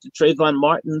Florida after Trayvon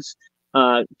Martin's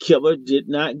killer did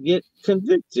not get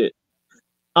convicted.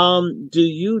 Do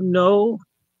you know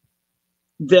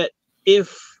that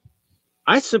if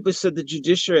I simply said the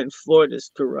judiciary in Florida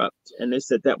is corrupt, and they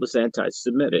said that was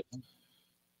anti-Semitic.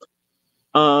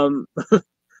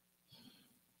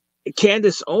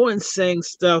 Candace Owens saying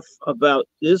stuff about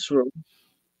Israel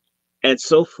and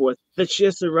so forth that she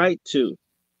has the right to,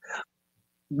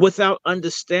 without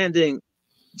understanding,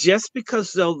 just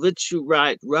because they'll let you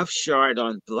ride roughshod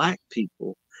on Black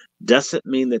people doesn't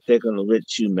mean that they're going to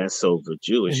let you mess over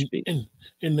Jewish people.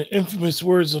 In the infamous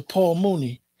words of Paul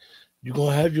Mooney, you're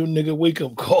going to have your nigga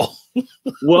wake-up call.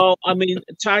 Well, I mean,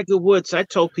 Tiger Woods, I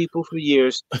told people for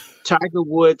years, Tiger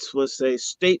Woods was a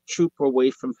state trooper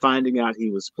away from finding out he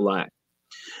was Black.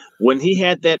 When he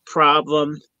had that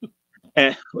problem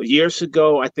years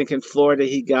ago, I think in Florida,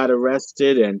 he got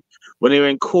arrested. And when they were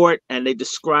in court and they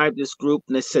described this group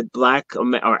and they said Black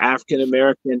or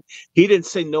African-American, he didn't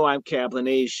say, no, I'm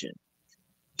Cablinasian.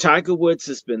 Tiger Woods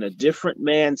has been a different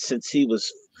man since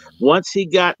once he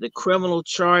got the criminal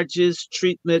charges,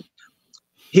 treatment,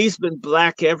 he's been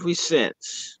Black ever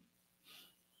since.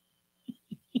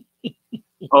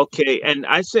 Okay, and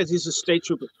I said he's a state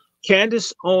trooper.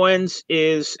 Candace Owens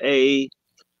is a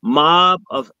mob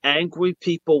of angry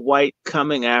people, white,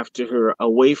 coming after her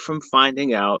away from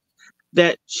finding out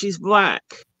that she's Black.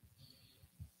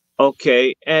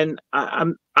 Okay, and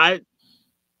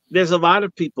there's a lot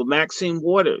of people, Maxine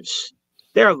Waters,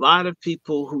 there are a lot of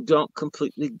people who don't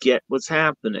completely get what's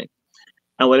happening.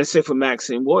 And what I say for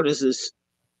Maxine Waters is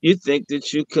You think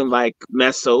that you can like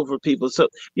mess over people. So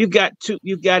you've got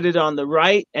it on the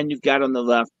right and you've got on the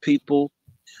left people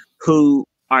who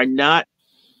are not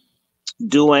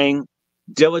doing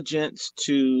diligence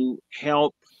to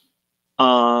help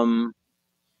um,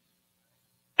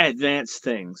 advance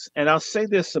things. And I'll say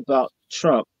this about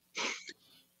Trump.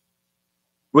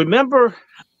 Remember,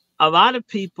 a lot of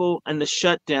people in the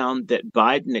shutdown that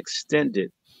Biden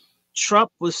extended,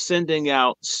 Trump was sending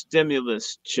out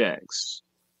stimulus checks.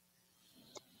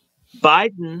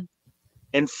 Biden,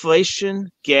 inflation,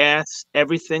 gas,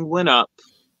 everything went up,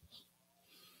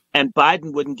 and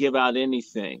Biden wouldn't give out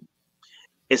anything.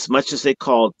 As much as they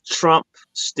called Trump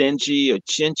stingy or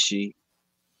chinchy,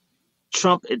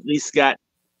 Trump at least got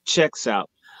checks out.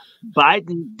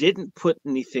 Biden didn't put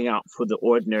anything out for the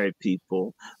ordinary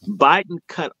people. Biden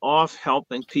cut off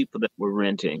helping people that were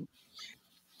renting.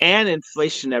 And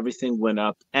inflation, everything went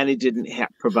up, and he didn't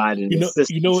provide any assistance.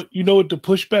 You know what the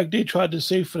pushback they tried to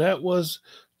say for that was,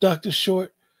 Dr.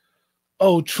 Short?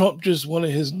 Oh, Trump just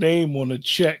wanted his name on a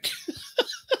check.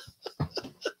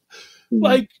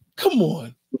 Like, come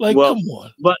on. Like, well, come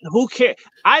on. But who cares?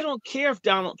 I don't care if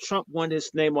Donald Trump wanted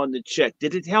his name on the check.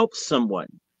 Did it help someone?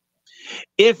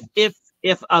 If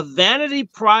a vanity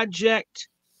project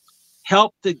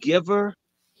helped the giver,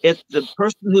 if the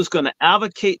person who's going to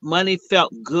allocate money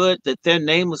felt good that their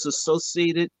name was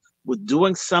associated with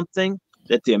doing something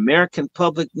that the American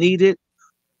public needed,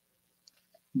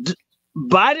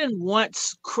 Biden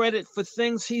wants credit for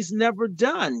things he's never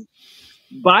done.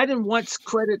 Biden wants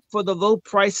credit for the low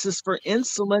prices for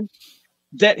insulin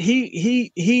that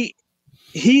he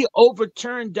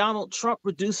overturned Donald Trump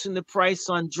reducing the price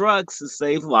on drugs to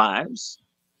save lives.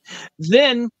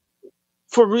 Then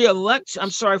for re-election,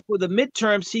 for the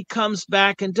midterms, he comes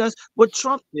back and does what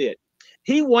Trump did.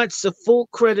 He wants the full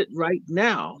credit right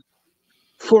now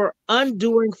for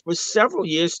undoing for several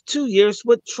years, 2 years,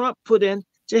 what Trump put in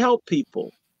to help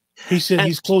people. He said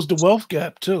he's closed the wealth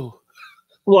gap too.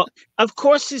 Well, of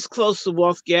course he's closed the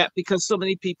wealth gap because so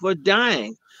many people are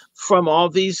dying from all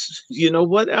these,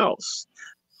 what else?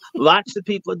 Lots of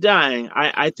people are dying.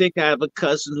 I think I have a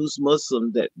cousin who's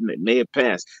Muslim that may have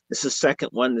passed. It's the second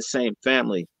one in the same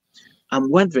family. I'm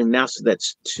wondering now, so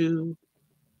that's 2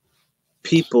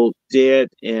 people dead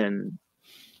in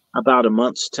about a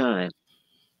month's time.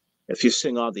 If you're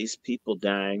seeing all these people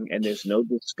dying and there's no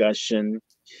discussion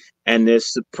and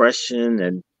there's suppression,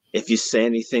 and if you say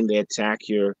anything, they attack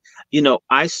your,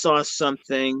 I saw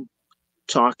something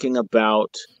talking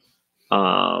about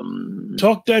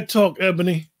talk that talk,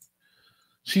 Ebony.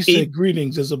 She said,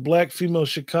 greetings. As a Black female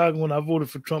Chicagoan, I voted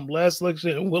for Trump last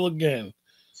election and will again.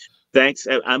 Thanks.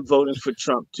 I'm voting for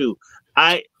Trump too.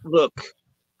 I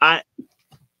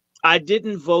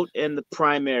didn't vote in the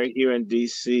primary here in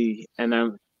DC, and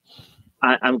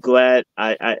I'm glad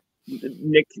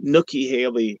Nikki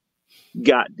Haley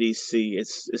got DC.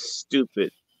 It's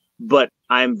stupid, but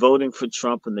I'm voting for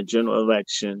Trump in the general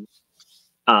election.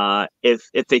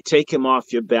 If they take him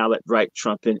off your ballot, write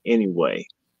Trump in anyway.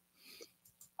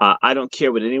 I don't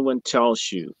care what anyone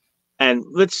tells you. And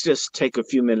let's just take a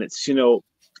few minutes.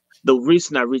 The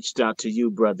reason I reached out to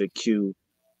you, Brother Q,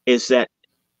 is that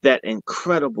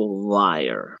incredible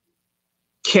liar,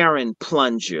 Karen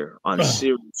Plunger on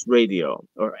Sirius Radio,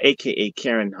 or AKA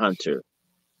Karen Hunter.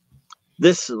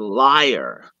 This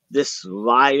liar,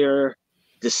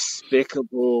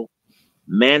 despicable,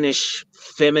 mannish,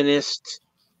 feminist,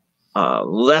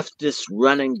 leftist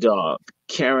running dog,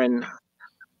 Karen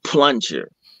Plunger,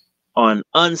 on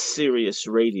Unserious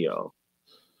Radio.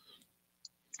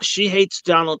 She hates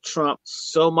Donald Trump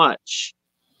so much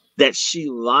that she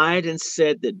lied and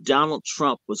said that Donald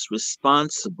Trump was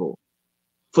responsible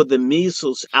for the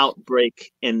measles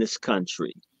outbreak in this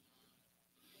country.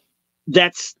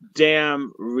 That's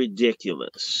damn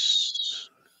ridiculous.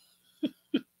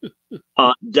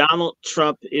 Donald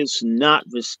Trump is not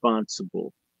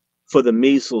responsible for the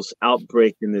measles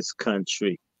outbreak in this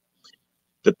country.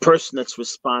 The person that's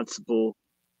responsible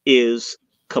is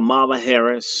Kamala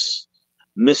Harris,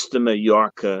 Mr.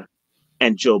 Mayorkas,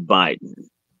 and Joe Biden,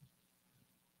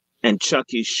 and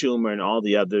Chucky Schumer and all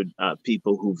the other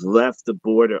people who've left the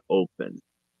border open.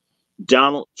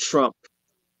 Donald Trump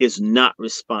is not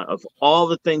responsible. Of all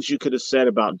the things you could have said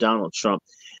about Donald Trump,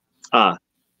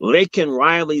 Laken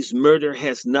Riley's murder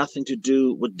has nothing to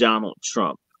do with Donald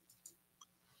Trump.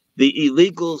 The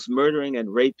illegals murdering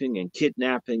and raping and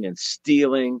kidnapping and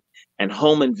stealing and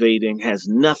home invading has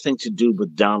nothing to do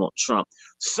with Donald Trump.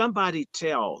 Somebody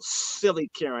tell silly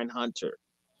Karen Hunter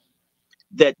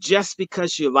that just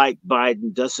because you like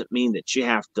Biden doesn't mean that you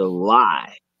have to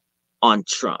lie on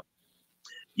Trump.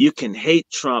 You can hate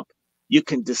Trump. You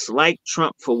can dislike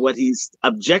Trump for what he's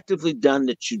objectively done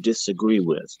that you disagree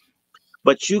with,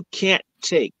 but you can't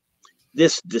take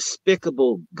this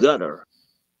despicable gutter,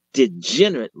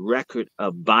 degenerate record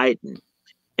of Biden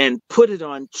and put it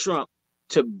on Trump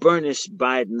to burnish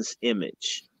Biden's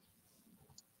image.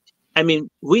 I mean,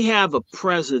 we have a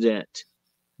president,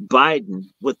 Biden,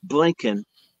 with Blinken,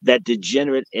 that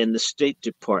degenerate in the State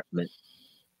Department,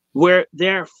 where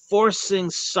they're forcing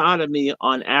sodomy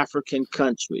on African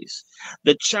countries.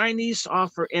 The Chinese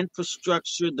offer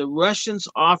infrastructure, the Russians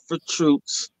offer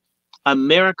troops,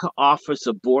 America offers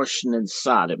abortion and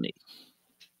sodomy.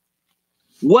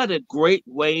 What a great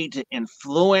way to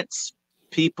influence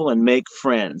people and make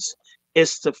friends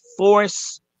is to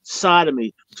force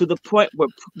sodomy to the point where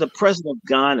the president of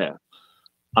Ghana,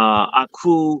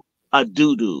 Aku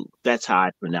Adudu, that's how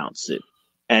I pronounce it,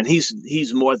 and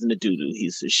he's more than a doo-doo,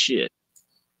 he's a shit,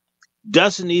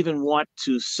 doesn't even want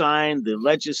to sign the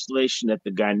legislation that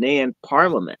the Ghanaian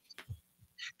parliament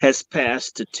has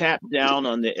passed to tap down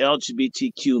on the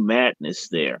LGBTQ madness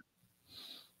there.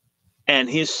 And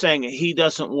he's saying he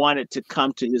doesn't want it to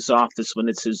come to his office when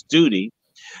it's his duty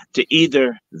to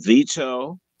either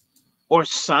veto or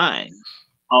sign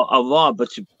a law. But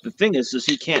the thing is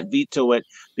he can't veto it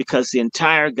because the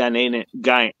entire Ghanaian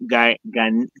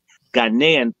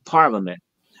parliament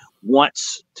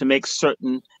wants to make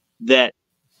certain that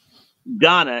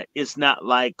Ghana is not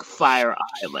like Fire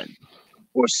Island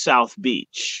or South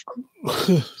Beach.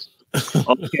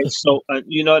 Okay, so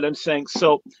you know what I'm saying?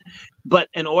 So, but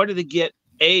in order to get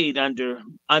aid under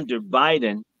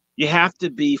Biden, you have to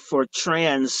be for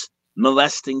trans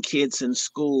molesting kids in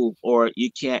school, or you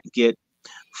can't get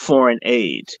foreign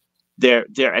aid. They're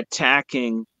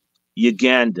attacking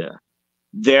Uganda.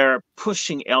 They're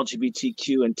pushing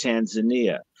LGBTQ in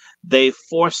Tanzania. They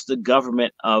forced the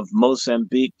government of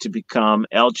Mozambique to become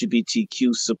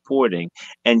LGBTQ supporting,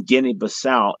 and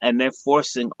Guinea-Bissau, and they're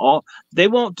forcing all. They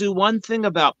won't do one thing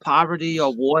about poverty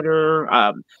or water,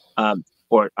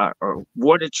 or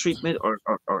water treatment, or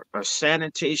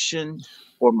sanitation,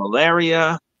 or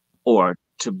malaria, or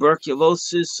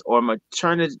tuberculosis, or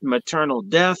maternal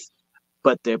death,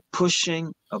 but they're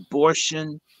pushing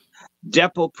abortion,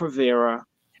 Depo-Provera,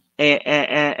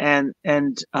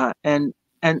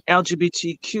 and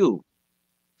LGBTQ,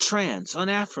 trans on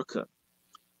Africa.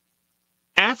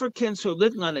 Africans who are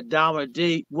living on $1 a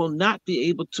day will not be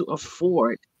able to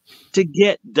afford to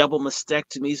get double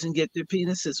mastectomies and get their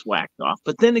penises whacked off.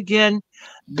 But then again,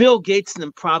 Bill Gates and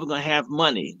them probably going to have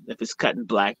money if it's cutting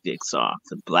black dicks off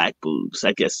and black boobs.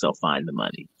 I guess they'll find the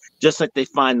money. Just like they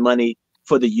find money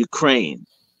for the Ukraine,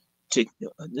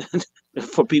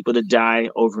 for people to die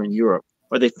over in Europe,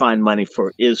 or they find money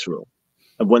for Israel.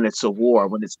 And when it's a war,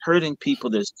 when it's hurting people,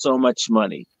 there's so much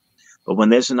money. But when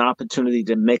there's an opportunity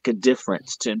to make a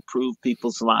difference, to improve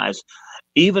people's lives,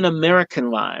 even American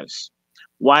lives,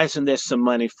 why isn't there some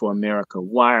money for America?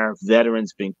 Why are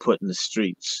veterans being put in the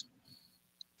streets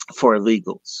for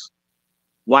illegals?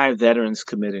 Why are veterans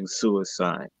committing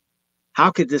suicide?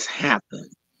 How could this happen?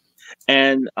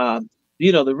 And,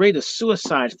 the rate of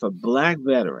suicide for Black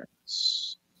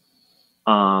veterans,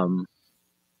 the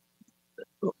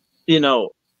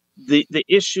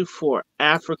issue for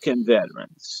African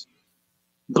veterans,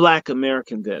 Black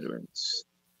American veterans,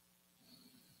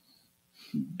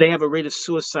 they have a rate of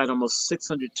suicide almost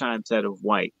 600 times that of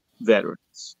white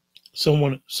veterans.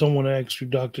 Someone asked you,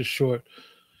 Dr. Short,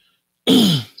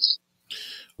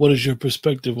 what is your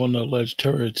perspective on the alleged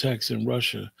terror attacks in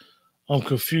Russia? I'm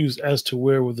confused as to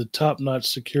where were the top-notch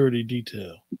security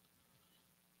detail.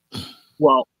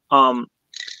 Well,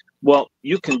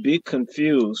 you can be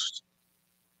confused,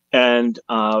 and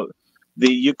the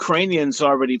Ukrainians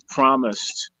already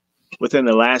promised within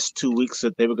the last 2 weeks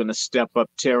that they were going to step up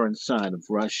terror inside of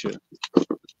Russia.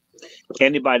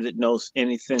 Anybody that knows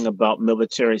anything about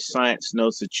military science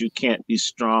knows that you can't be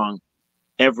strong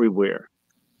everywhere.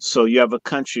 So you have a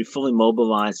country fully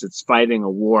mobilized that's fighting a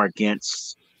war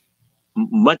against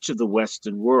much of the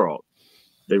Western world.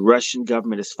 The Russian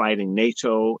government is fighting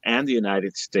NATO and the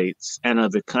United States and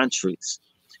other countries.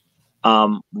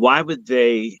 Why would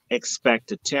they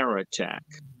expect a terror attack?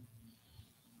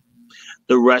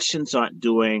 The Russians aren't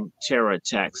doing terror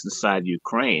attacks inside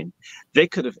Ukraine. They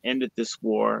could have ended this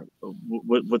war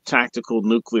with tactical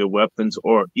nuclear weapons,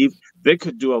 or even, they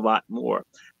could do a lot more.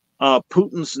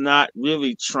 Putin's not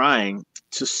really trying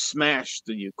to smash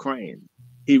the Ukraine.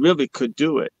 He really could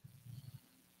do it.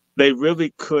 They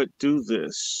really could do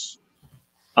this.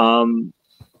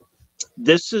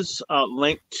 This is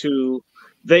linked to,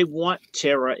 they want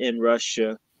terror in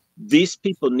Russia. These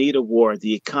people need a war.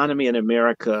 The economy in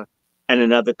America and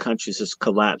in other countries is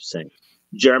collapsing.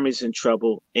 Germany's in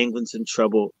trouble, England's in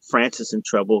trouble, France is in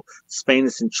trouble, Spain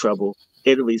is in trouble,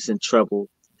 Italy's in trouble.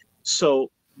 So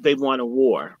they want a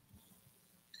war.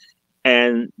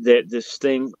 And this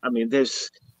thing, I mean, there's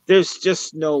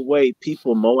just no way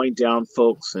people mowing down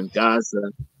folks in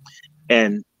Gaza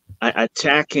and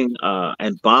attacking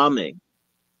and bombing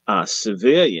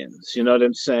civilians. You know what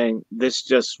I'm saying? This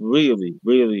just really,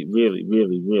 really, really,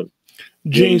 really, really,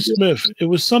 Gene really. Smith. It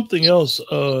was something else.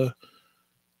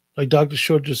 Like Dr.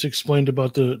 Short just explained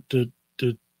about the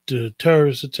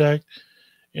terrorist attack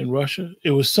in Russia.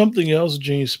 It was something else,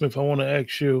 Gene Smith. I want to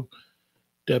ask you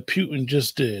that Putin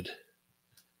just did.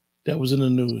 That was in the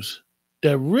news.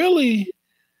 That really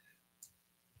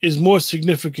is more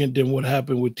significant than what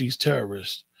happened with these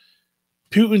terrorists.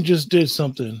 Putin just did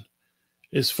something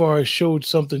as far as showed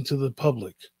something to the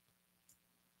public.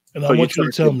 And I want you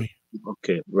to tell me.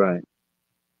 Okay, right.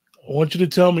 I want you to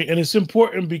tell me. And it's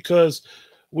important because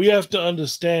we have to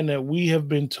understand that we have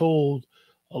been told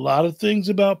a lot of things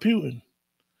about Putin.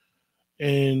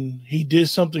 And he did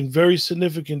something very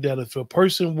significant that if a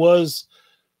person was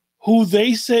who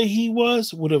they say he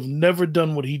was, would have never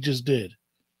done what he just did.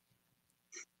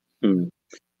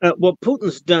 Well,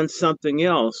 Putin's done something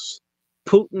else.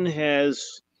 Putin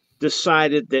has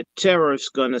decided that terror is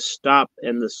going to stop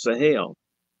in the Sahel.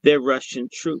 They're Russian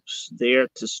troops there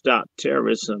to stop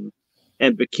terrorism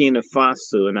in Burkina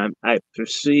Faso. And I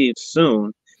perceive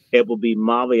soon it will be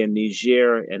Mali and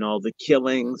Niger, and all the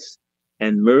killings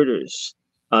and murders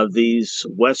of these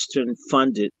Western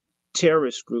funded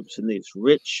terrorist groups in these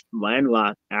rich,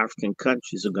 landlocked African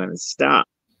countries are going to stop.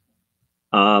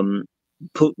 Putin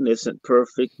isn't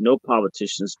perfect. No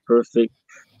politician is perfect.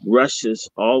 Russia's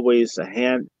always a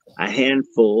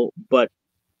handful, but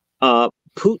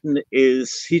Putin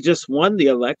he just won the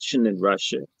election in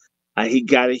Russia. He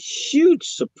got a huge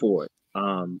support.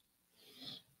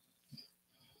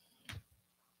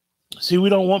 See, we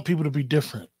don't want people to be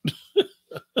different.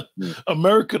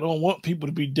 America don't want people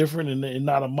to be different and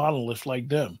not a monolith like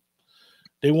them.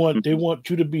 They want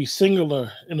you to be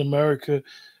singular in America,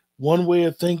 one way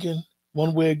of thinking,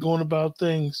 one way of going about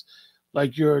things,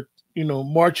 like you're,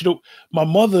 marching. My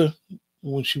mother,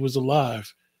 when she was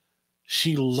alive,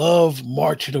 she loved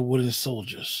marching the wooden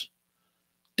soldiers.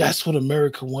 That's what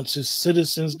America wants its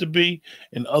citizens to be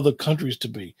and other countries to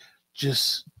be.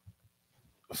 Just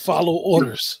follow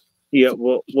orders. Yeah,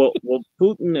 well,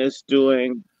 Putin is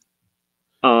doing.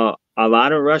 A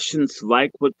lot of Russians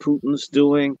like what Putin's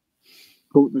doing.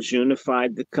 Putin's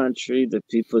unified the country. The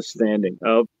people are standing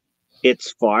up.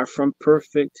 It's far from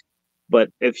perfect, but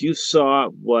if you saw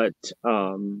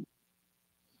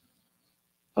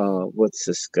what's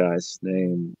this guy's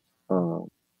name?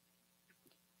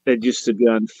 That used to be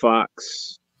on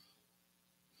Fox.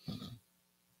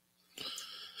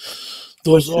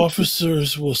 Those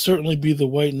officers will certainly be the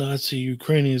white Nazi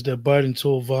Ukrainians that Biden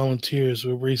told volunteers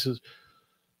were racist.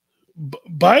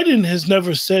 Biden has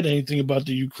never said anything about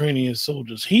the Ukrainian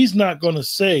soldiers. He's not going to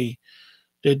say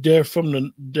that they're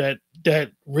from that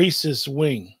racist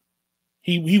wing.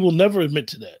 He will never admit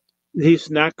to that. He's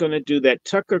not going to do that.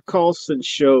 Tucker Carlson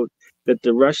showed that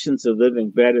the Russians are living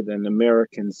better than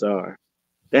Americans are.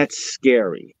 That's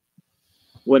scary.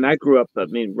 When I grew up, I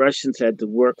mean, Russians had to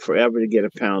work forever to get a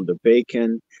pound of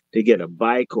bacon, to get a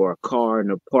bike or a car,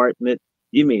 an apartment.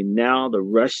 You mean now the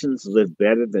Russians live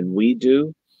better than we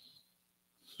do?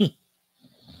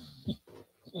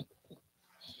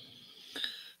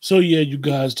 So yeah, you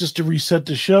guys, just to reset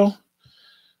the show,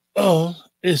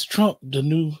 is Trump the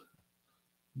new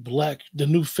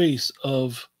face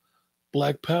of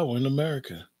Black Power in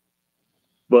America?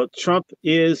 Well, Trump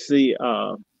is he's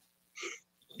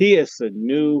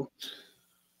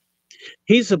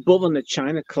a bull in the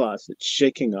china closet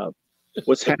shaking up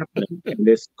what's happening, and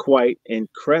it's quite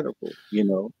incredible.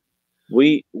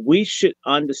 We should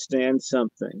understand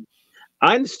something.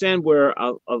 I understand where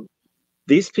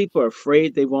these people are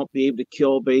afraid they won't be able to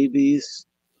kill babies.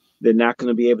 They're not going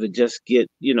to be able to just get,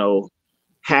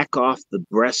 hack off the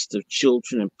breast of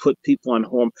children and put people on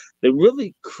home. The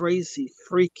really crazy,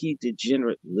 freaky,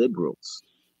 degenerate liberals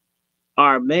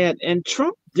are mad. And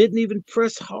Trump didn't even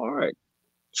press hard.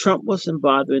 Trump wasn't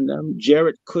bothering them.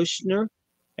 Jared Kushner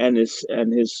and his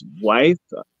wife,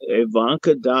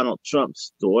 Ivanka, Donald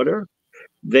Trump's daughter,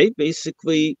 they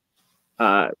basically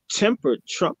tempered.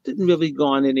 Trump didn't really go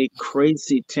on any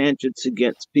crazy tangents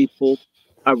against people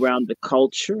around the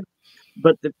culture,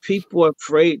 but the people are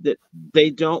afraid that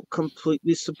they don't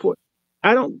completely support.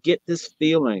 I don't get this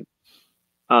feeling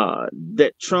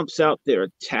that Trump's out there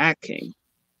attacking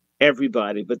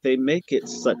everybody, but they make it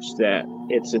such that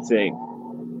it's a thing.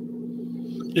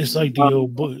 It's like the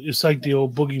old it's like the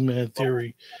old boogeyman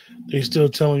theory. They still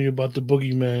telling you about the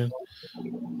boogeyman,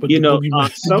 but You the know, boogeyman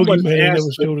the someone boogeyman ain't never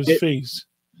asked, showed his face.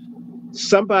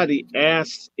 somebody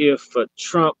asked if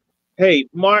Trump, hey,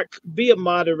 Mark, be a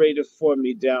moderator for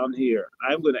me down here.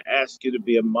 I'm going to ask you to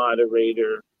be a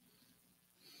moderator.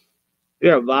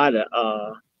 There are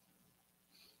a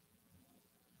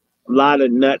lot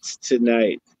of nuts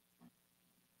tonight.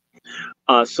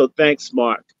 So thanks,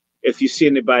 Mark. If you see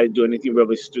anybody do anything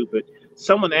really stupid.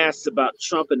 Someone asked about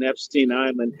Trump and Epstein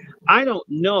Island. I don't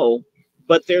know,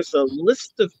 but there's a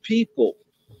list of people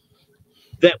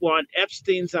that were on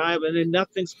Epstein's Island and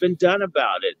nothing's been done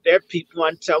about it. There are people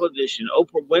on television.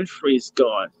 Oprah Winfrey's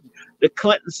gone. The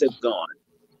Clintons have gone.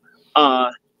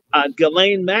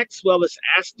 Ghislaine Maxwell is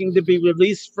asking to be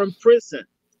released from prison.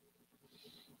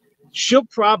 She'll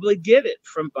probably get it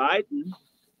from Biden.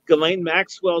 Ghislaine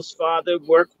Maxwell's father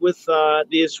worked with the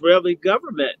Israeli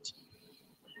government.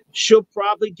 She'll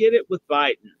probably get it with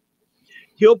Biden.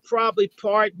 He'll probably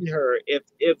pardon her if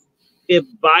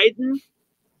Biden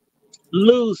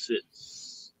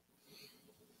loses.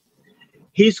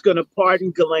 He's going to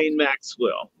pardon Ghislaine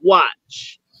Maxwell.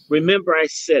 Watch. Remember, I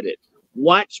said it.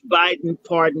 Watch Biden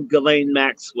pardon Ghislaine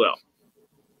Maxwell.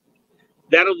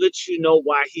 That'll let you know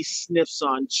why he sniffs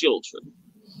on children.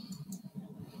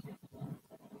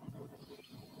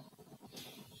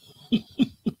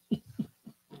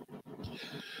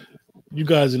 You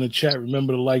guys in the chat,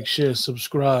 remember to like, share,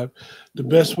 subscribe. The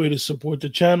best way to support the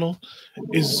channel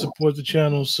is to support the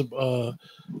channel.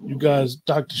 You guys,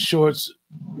 Dr. Short's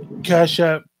Cash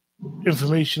App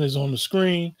information is on the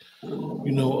screen.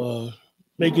 You know,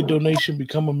 make a donation,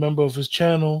 become a member of his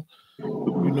channel.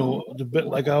 You know,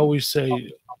 like I always say,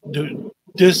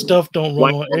 this stuff don't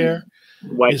run on air.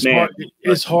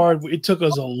 It's hard. It took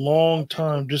us a long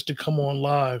time just to come on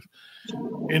live.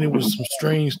 And it was some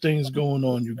strange things going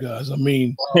on, you guys. I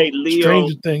mean, hey, Leo,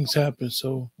 stranger things happen.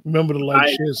 So remember to like,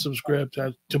 share, subscribe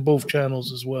to both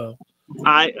channels as well.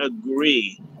 I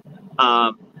agree.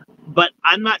 But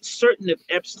I'm not certain if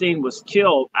Epstein was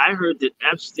killed. I heard that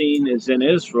Epstein is in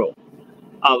Israel.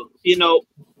 You know,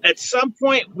 at some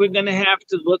point, we're going to have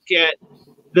to look at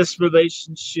this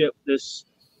relationship, this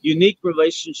unique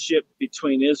relationship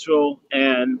between Israel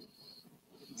and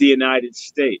the United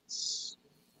States.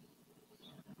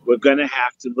 We're going to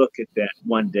have to look at that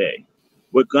one day.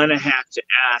 We're going to have to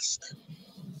ask,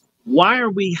 why are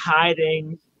we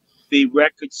hiding the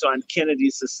records on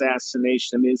Kennedy's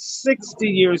assassination? I mean, 60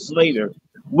 years later,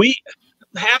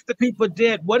 half the people are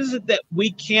dead. What is it that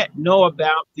we can't know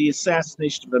about the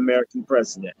assassination of an American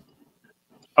president?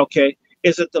 Okay.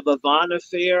 Is it the Lavon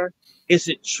affair? Is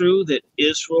it true that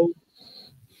Israel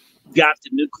got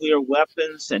the nuclear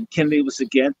weapons and Kennedy was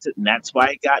against it and that's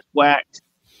why he got whacked?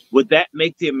 Would that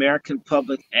make the American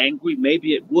public angry?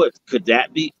 Maybe it would. Could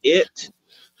that be it?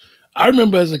 I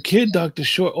remember as a kid, Dr.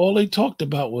 Short, all they talked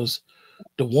about was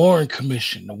the Warren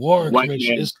Commission. The Warren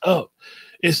Commission is up.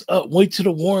 It's up. Wait till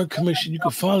the Warren Commission. You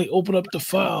can finally open up the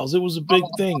files. It was a big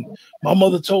thing. My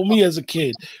mother told me as a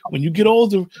kid, when you get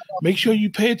older, make sure you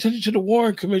pay attention to the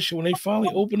Warren Commission when they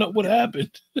finally open up what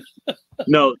happened.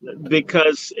 No,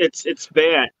 because it's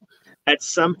bad. At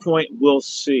some point, we'll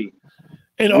see.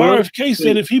 And RFK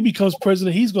said if he becomes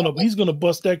president, he's gonna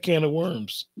bust that can of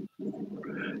worms.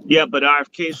 Yeah, but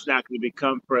RFK's not going to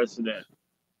become president.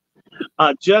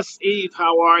 Just Eve,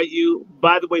 how are you?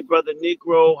 By the way, Brother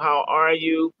Negro, how are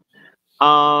you?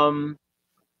 I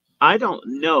don't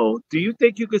know. Do you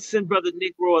think you could send Brother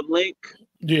Negro a link?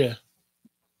 Yeah.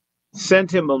 Send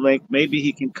him a link. Maybe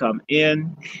he can come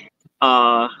in.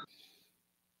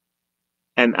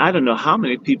 And I don't know how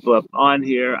many people up on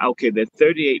here. Okay, there are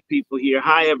 38 people here.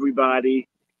 Hi, everybody.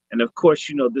 And of course,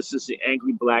 you know, this is the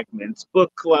Angry Black Men's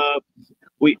Book Club.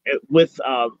 Let's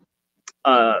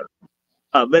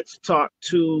talk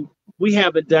to, we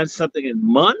haven't done something in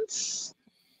months.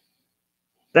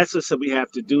 That's what said we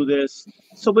have to do this.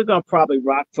 So we're going to probably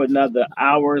rock for another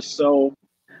hour or so.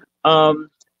 Do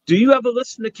you ever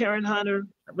listen to Karen Hunter?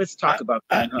 Let's talk about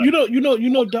Karen Hunter. You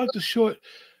know, Dr. Short,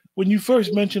 when you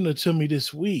first mentioned it to me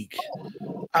this week,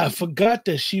 I forgot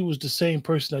that she was the same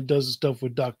person that does the stuff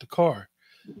with Dr. Carr.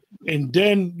 And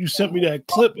then you sent me that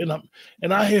clip,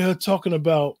 and I hear her talking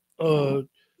about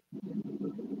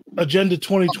Agenda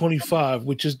 2025,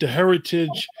 which is the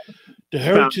Heritage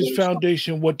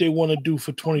Foundation, what they want to do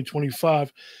for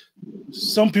 2025.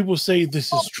 Some people say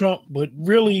this is Trump, but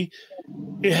really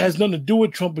it has nothing to do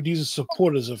with Trump, but these are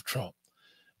supporters of Trump.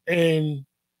 And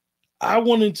I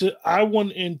went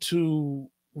into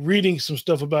reading some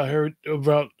stuff about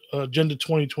Agenda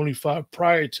 2025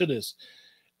 prior to this.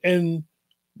 And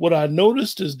what I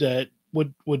noticed is that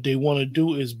what they want to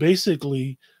do is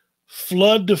basically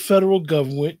flood the federal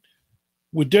government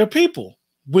with their people,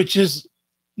 which is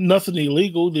nothing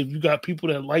illegal if you got people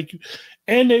that like you,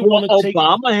 and they Well, want to take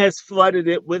Obama has flooded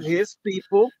it with his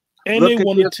people. and they Look at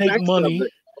want the to take effects of money,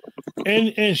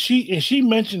 it. and she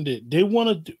mentioned it. They want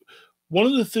to do one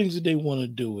of the things that they want to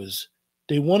do is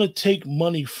they want to take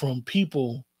money from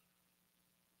people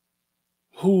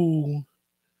who,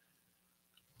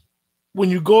 when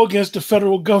you go against the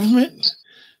federal government,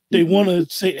 they want to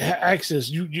say access.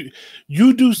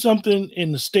 You do something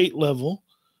in the state level,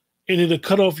 and it'll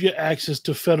cut off your access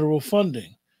to federal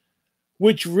funding.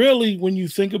 Which really, when you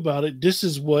think about it, this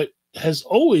is what has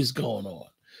always gone on.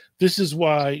 This is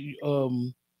why,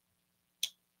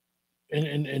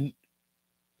 and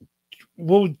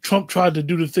what Trump tried to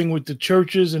do the thing with the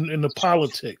churches and the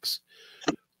politics,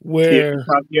 where You're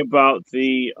talking about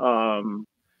the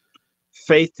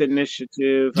faith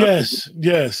initiative.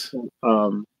 yes,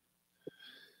 Um,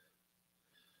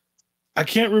 I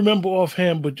can't remember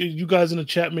offhand, but you guys in the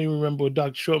chat may remember, or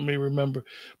Dr. Short may remember.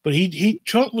 But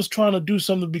Trump was trying to do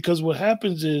something, because what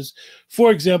happens is, for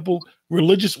example,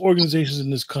 religious organizations in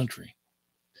this country,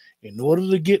 in order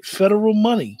to get federal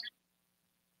money,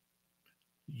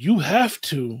 you have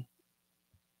to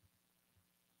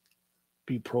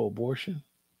be pro-abortion,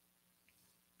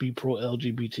 be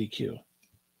pro-LGBTQ.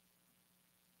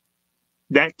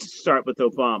 that start with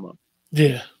Obama.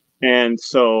 Yeah. And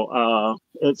so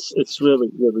it's really,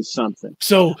 really something.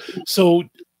 So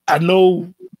I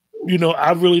know,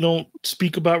 I really don't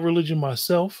speak about religion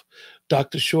myself.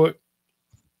 Dr. Short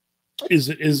is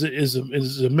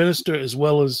a minister, as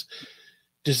well as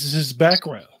this is his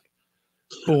background.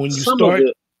 But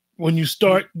when you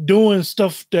start doing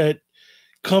stuff that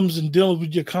comes and dealing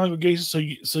with your congregation,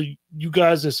 so you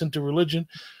guys that's into religion,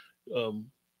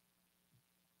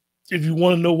 if you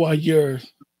want to know why your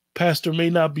pastor may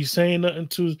not be saying nothing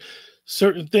to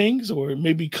certain things, or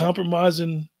maybe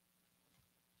compromising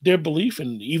their belief,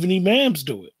 and even imams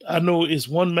do it. I know it's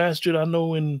one masjid I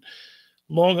know in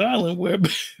Long Island where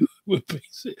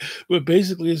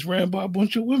basically it's ran by a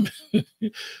bunch of women, a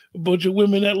bunch of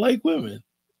women that like women,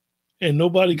 and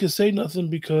nobody can say nothing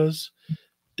because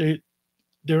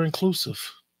they're inclusive.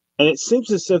 And it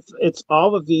seems as if it's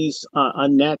all of these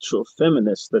unnatural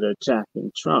feminists that are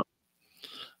attacking Trump.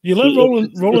 You let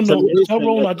Roland know. Tell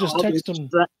Roland I just texted him.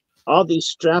 All these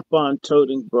strap-on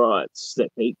toting broads that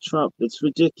hate Trump. It's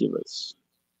ridiculous.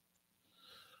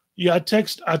 Yeah, I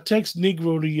text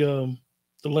Negro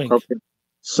the link. Okay.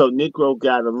 So Negro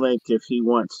got a link if he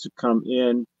wants to come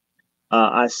in.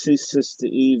 I see Sister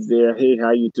Eve there. Hey,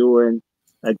 how you doing?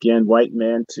 Again, white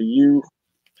man to you.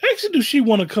 Actually, does she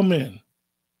want to come in?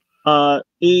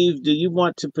 Eve, do you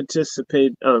want to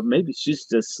participate? Or maybe she's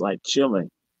just like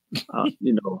chilling.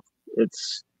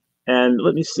 And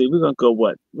let me see, we're gonna go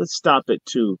let's stop at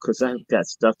 2 because I've got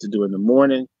stuff to do in the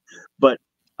morning, but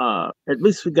at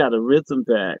least we got a rhythm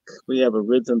back. We have a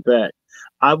rhythm back.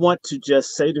 I want to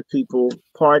just say to people,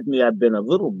 pardon me, I've been a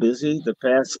little busy the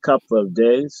past couple of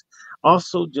days,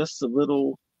 also just a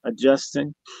little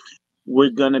adjusting.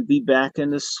 We're gonna be back in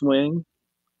the swing.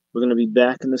 We're gonna be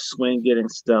back in the swing getting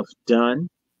stuff done.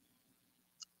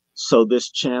 So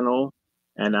this channel,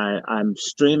 and I'm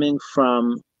streaming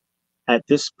from, at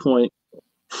this point,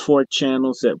 4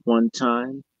 channels at one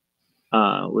time,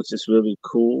 which is really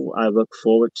cool. I look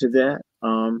forward to that.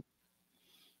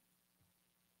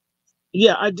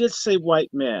 Yeah, I did say white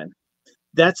man.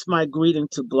 That's my greeting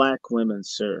to Black women,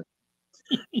 sir.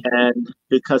 And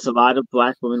because a lot of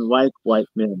Black women like white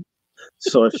men.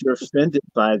 So if you're offended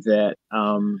by that,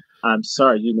 I'm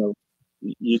sorry,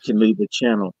 you can leave the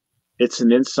channel. It's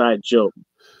an inside joke.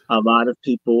 A lot of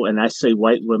people, and I say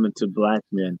white women to Black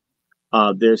men,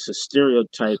 there's a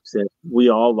stereotype that we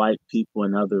all like people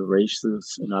in other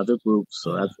races and other groups.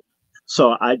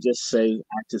 So I just say,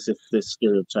 act as if this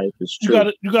stereotype is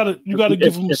true. You gotta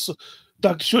give him,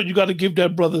 Dr. Short. You gotta give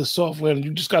that brother the software, and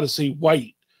you just gotta say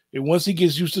white. And once he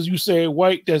gets used to you saying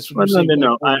white, that's when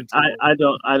no. I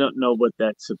don't know what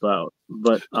that's about,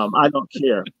 but I don't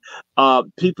care.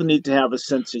 People need to have a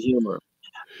sense of humor.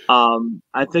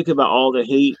 I think about all the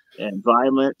hate and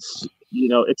violence.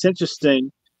 It's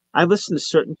interesting. I listen to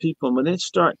certain people, when they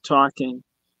start talking,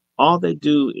 all they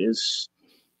do is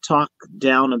talk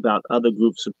down about other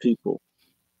groups of people.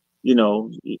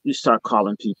 You start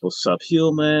calling people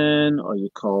subhuman, or you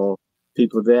call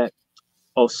people that.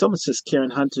 Oh, someone says Karen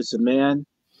Hunter's a man.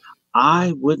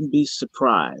 I wouldn't be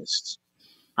surprised.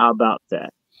 How about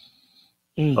that?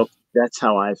 Okay, that's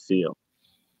how I feel.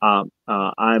 I'm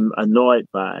annoyed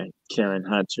by Karen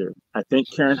Hunter. I think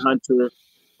Karen Hunter,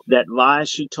 that lie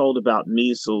she told about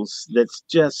measles, that's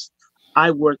just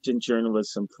I worked in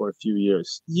journalism for a few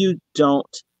years.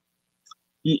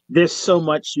 There's so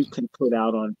much you can put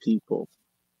out on people.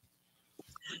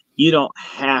 You don't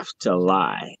have to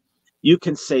lie. You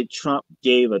can say Trump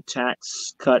gave a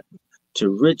tax cut to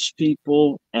rich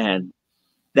people, and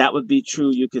that would be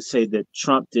true. You could say that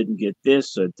Trump didn't get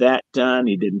this or that done.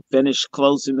 He didn't finish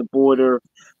closing the border,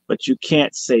 but you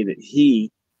can't say that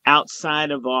he,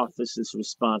 outside of office, is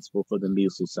responsible for the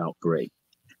measles outbreak.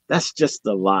 That's just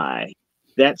a lie.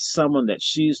 That's someone that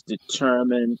she's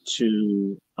determined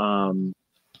to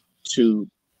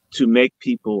to make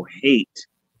people hate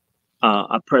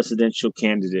a presidential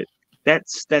candidate.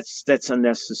 That's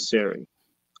unnecessary,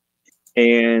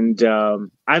 and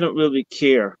I don't really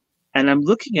care. And I'm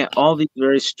looking at all these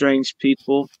very strange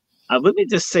people. Let me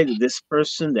just say to this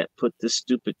person that put this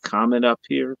stupid comment up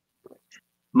here,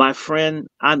 my friend,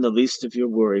 I'm the least of your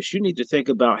worries. You need to think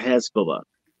about Hezbollah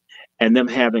and them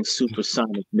having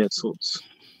supersonic missiles.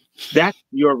 That's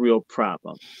your real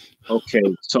problem. Okay,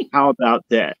 so how about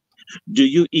that? Do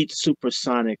you eat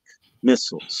supersonic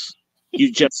missiles?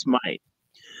 You just might.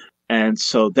 And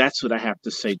so that's what I have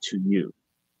to say to you.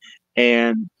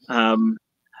 And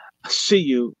see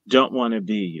you, don't want to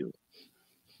be you.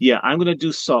 Yeah, I'm going to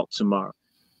do SALT tomorrow.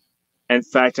 In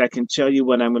fact, I can tell you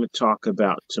what I'm going to talk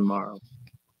about tomorrow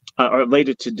or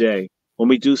later today. When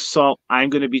we do SALT,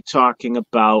 I'm going to be talking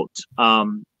about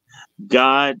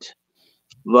God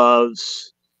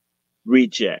loves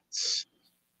rejects.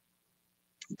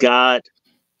 God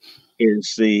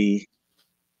is the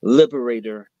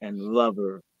liberator and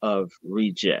lover of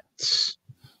rejects.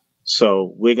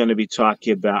 So we're going to be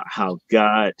talking about how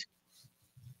God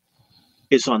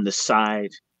is on the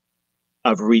side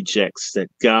of rejects, that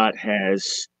God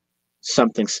has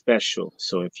something special.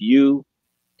 So if you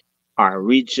are a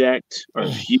reject, or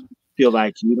if you feel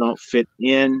like you don't fit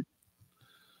in,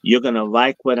 you're going to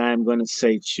like what I'm going to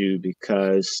say to you,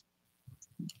 because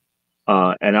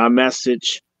in our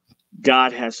message,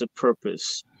 God has a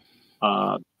purpose.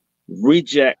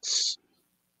 Rejects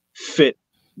fit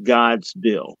God's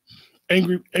bill.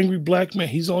 Angry black man.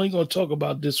 He's only going to talk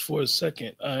about this for a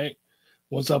second. All right.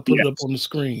 Once I put it up on the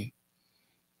screen.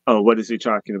 Oh, what is he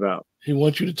talking about? He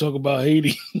wants you to talk about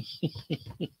Haiti.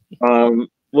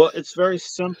 Well, it's very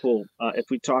simple. If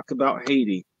we talk about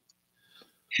Haiti,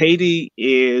 Haiti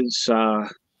is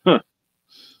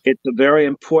it's a very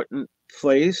important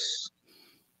place.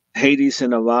 Haiti's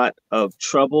in a lot of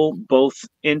trouble, both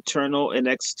internal and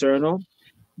external.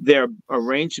 There are a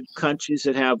range of countries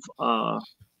that have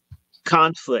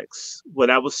conflicts. What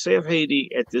I will say of Haiti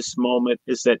at this moment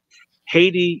is that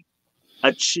Haiti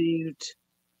achieved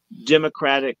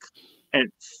democratic and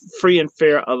free and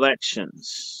fair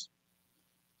elections.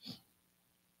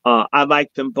 I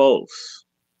like them both.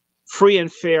 Free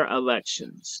and fair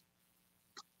elections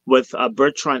with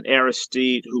Bertrand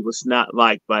Aristide, who was not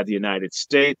liked by the United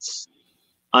States.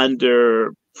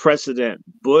 Under President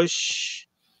Bush,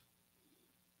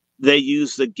 they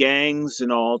used the gangs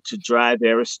and all to drive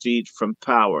Aristide from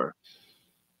power.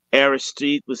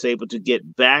 Aristide was able to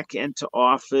get back into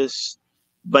office,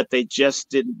 but they just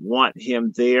didn't want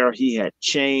him there. He had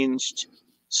changed.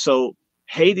 So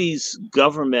Haiti's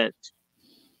government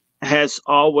has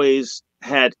always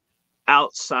had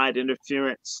outside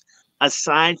interference,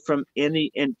 aside from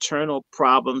any internal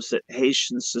problems that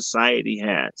Haitian society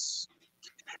has.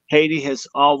 Haiti has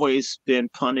always been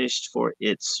punished for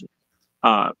its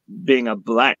being a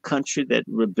black country that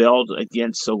rebelled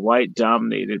against a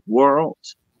white-dominated world.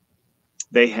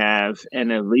 They have an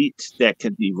elite that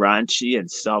can be raunchy and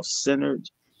self-centered.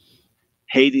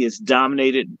 Haiti is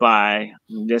dominated by,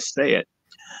 let's say it,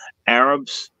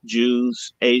 Arabs,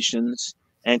 Jews, Asians,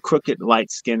 and crooked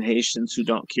light-skinned Haitians who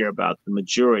don't care about the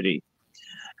majority.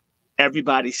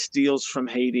 Everybody steals from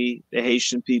Haiti. The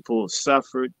Haitian people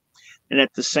suffered. And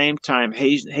at the same time,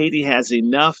 Haiti has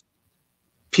enough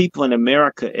people in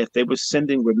America, if they were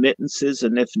sending remittances,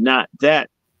 and if not that,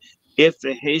 if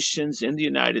the Haitians in the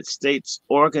United States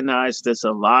organized as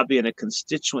a lobby and a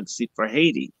constituency for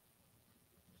Haiti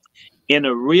in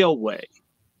a real way,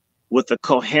 with a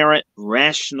coherent,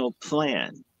 rational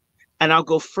plan. And I'll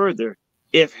go further.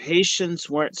 If Haitians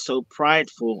weren't so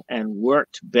prideful and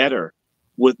worked better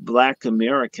with Black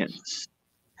Americans,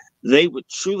 they would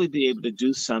truly be able to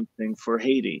do something for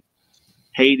Haiti.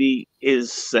 The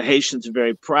Haitians are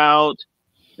very proud.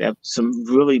 They have some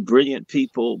really brilliant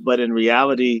people, but in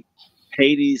reality,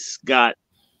 Haiti's got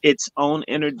its own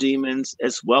inner demons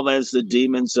as well as the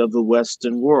demons of the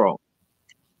Western world.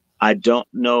 I don't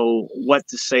know what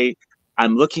to say.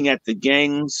 I'm looking at the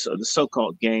gangs, or the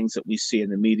so-called gangs that we see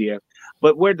in the media,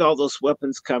 but where did all those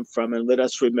weapons come from? And let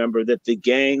us remember that the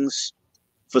gangs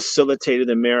facilitated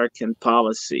American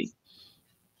policy.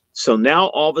 So now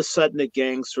all of a sudden the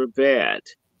gangs were bad.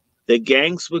 The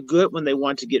gangs were good when they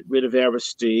wanted to get rid of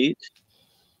Aristide.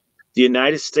 The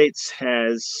United States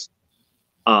has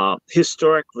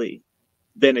historically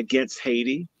been against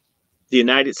Haiti. The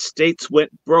United States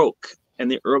went broke in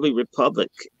the early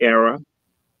Republic era,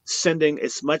 sending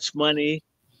as much money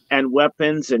and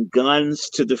weapons and guns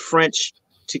to the French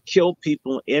to kill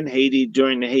people in Haiti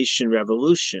during the Haitian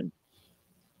Revolution.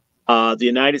 The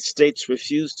United States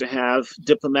refused to have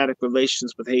diplomatic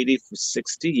relations with Haiti for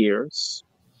 60 years.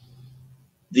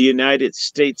 The United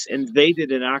States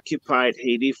invaded and occupied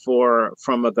Haiti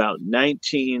from about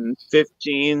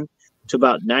 1915 to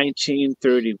about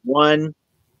 1931.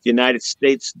 The United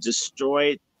States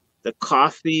destroyed the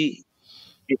coffee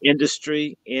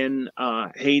industry in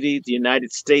Haiti. The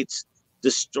United States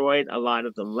destroyed a lot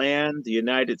of the land. The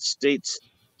United States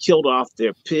killed off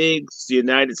their pigs. The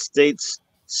United States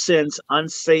sends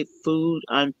unsafe food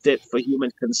unfit for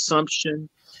human consumption.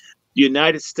 The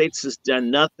United States has done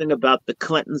nothing about the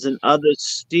Clintons and others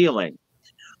stealing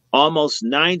almost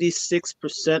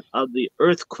 96% of the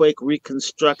earthquake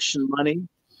reconstruction money.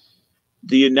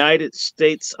 The United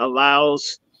States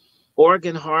allows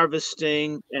organ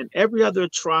harvesting and every other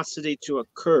atrocity to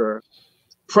occur.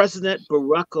 President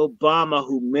Barack Obama,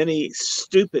 who many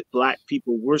stupid Black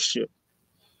people worship,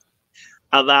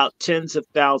 allowed tens of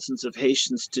thousands of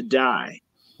Haitians to die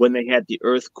when they had the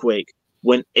earthquake.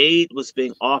 When aid was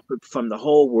being offered from the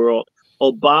whole world,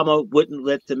 Obama wouldn't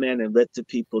let them in and let the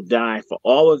people die. For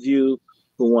all of you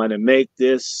who want to make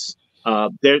this,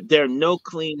 there are no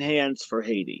clean hands for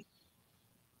Haiti.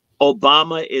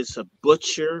 Obama is a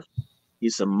butcher.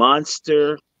 He's a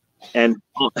monster, and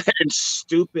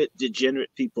stupid, degenerate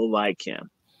people like him.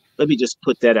 Let me just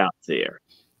put that out there.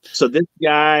 So this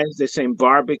guy, they're saying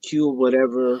barbecue,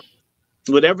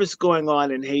 whatever's going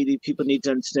on in Haiti, people need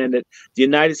to understand that the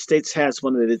United States has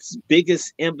one of its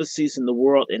biggest embassies in the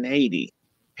world in Haiti.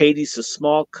 Haiti's a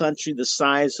small country the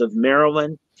size of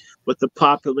Maryland with a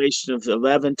population of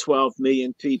 11, 12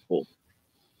 million people.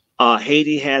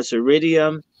 Haiti has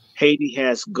iridium. Haiti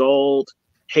has gold.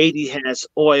 Haiti has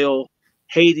oil.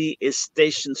 Haiti is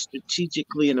stationed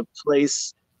strategically in a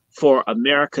place for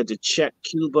America to check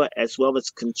Cuba as well as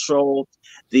control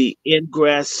the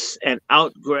ingress and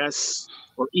outgress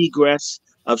or egress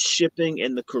of shipping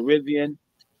in the Caribbean.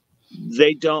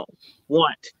 They don't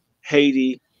want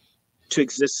Haiti to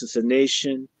exist as a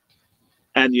nation.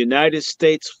 And the United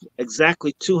States,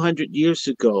 exactly 200 years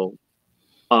ago,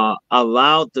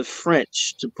 allowed the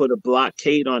French to put a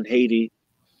blockade on Haiti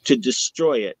to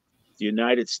destroy it. The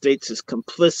United States is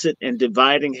complicit in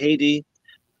dividing Haiti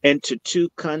into two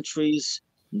countries.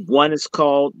 One is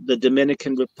called the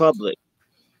Dominican Republic.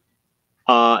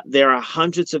 There are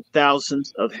hundreds of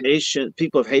thousands of Haitian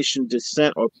people of Haitian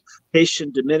descent or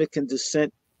Haitian Dominican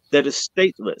descent that are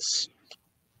stateless,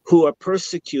 who are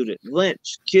persecuted,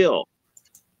 lynched, killed.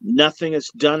 Nothing is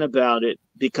done about it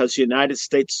because the United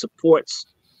States supports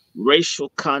racial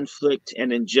conflict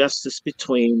and injustice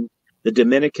between the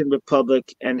Dominican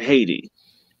Republic and Haiti.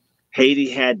 Haiti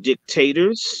had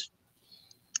dictators.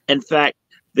 In fact,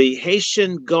 the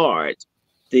Haitian Guard,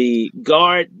 the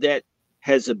guard that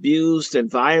has abused and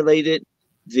violated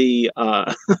the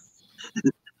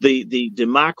the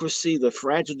democracy, the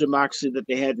fragile democracy that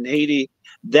they had in Haiti,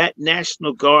 that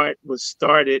National Guard was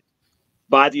started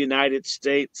by the United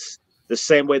States, the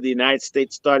same way the United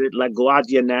States started La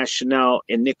Guardia Nacional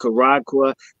in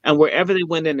Nicaragua, and wherever they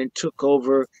went in and took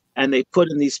over, and they put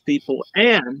in these people.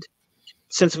 And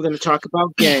since we're going to talk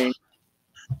about gangs,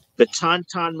 the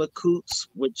Tonton Macoutes,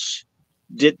 which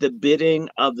did the bidding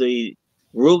of the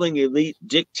ruling elite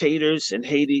dictators in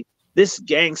Haiti, this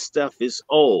gang stuff is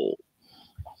old.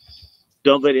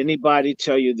 Don't let anybody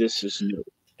tell you this is new.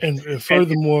 And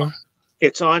furthermore,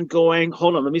 it's ongoing.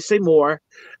 Hold on, let me say more.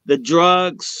 The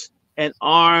drugs and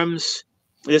arms,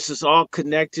 this is all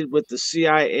connected with the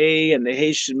CIA and the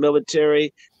Haitian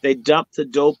military. They dump the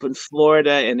dope in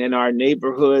Florida and in our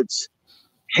neighborhoods.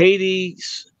 Haiti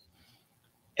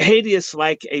is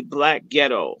like a black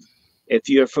ghetto. If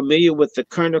you're familiar with the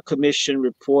Kerner Commission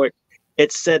report,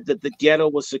 it said that the ghetto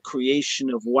was a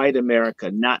creation of white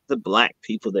America, not the black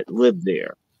people that lived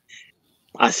there.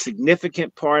 A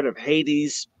significant part of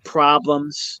Haiti's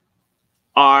problems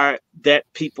are that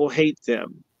people hate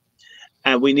them.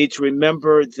 And we need to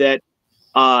remember that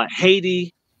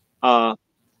Haiti, under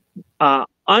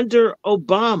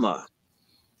Obama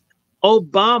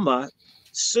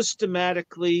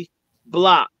systematically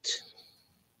blocked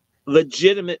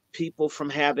legitimate people from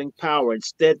having power.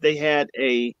 Instead, they had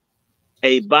a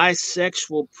a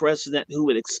bisexual president who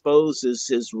would expose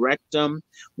his rectum,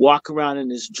 walk around in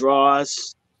his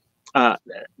drawers. Uh,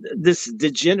 this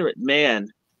degenerate man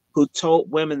who told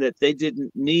women that they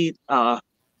didn't need uh,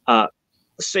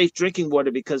 safe drinking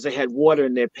water because they had water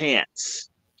in their pants.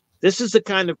 This is the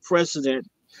kind of president.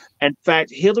 In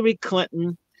fact, Hillary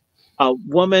Clinton, a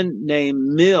woman named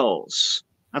Mills,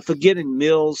 I'm forgetting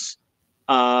Mills'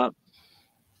 uh,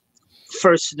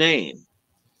 first name,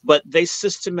 but they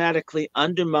systematically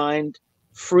undermined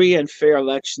free and fair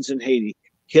elections in Haiti.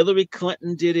 Hillary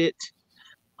Clinton did it.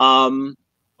 Um,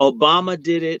 Obama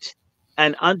did it.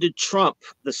 And under Trump,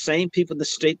 the same people in the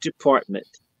State Department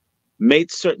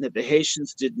made certain that the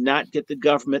Haitians did not get the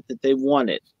government that they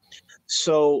wanted.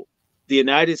 So the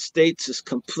United States is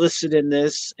complicit in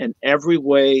this in every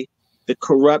way, the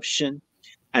corruption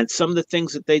and some of the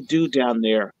things that they do down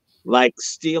there, like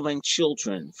stealing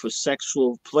children for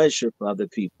sexual pleasure for other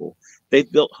people.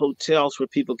 They've built hotels where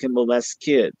people can molest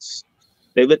kids.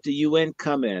 They let the UN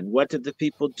come in. What did the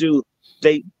people do?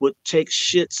 They would take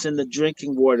shits in the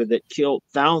drinking water that killed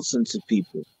thousands of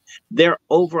people. There are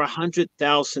over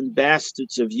 100,000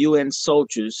 bastards of UN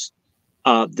soldiers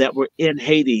that were in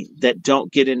Haiti that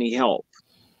don't get any help.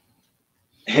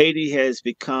 Haiti has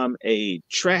become a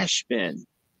trash bin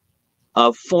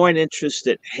of foreign interests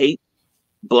that hate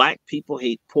Black people,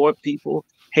 hate poor people,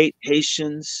 hate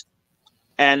Haitians.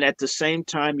 And at the same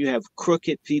time, you have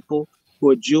crooked people who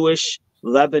are Jewish,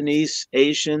 Lebanese,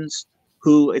 Asians,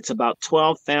 who it's about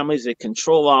 12 families that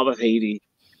control all of Haiti.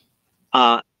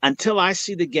 Until I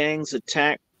see the gangs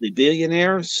attack the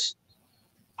billionaires,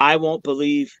 I won't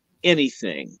believe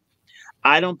anything.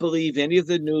 I don't believe any of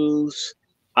the news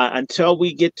until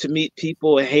we get to meet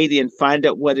people in Haiti and find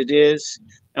out what it is.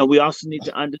 And we also need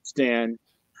to understand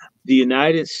the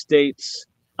United States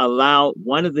allowed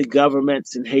one of the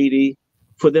governments in Haiti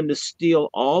for them to steal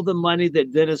all the money that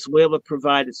Venezuela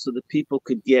provided so that people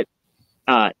could get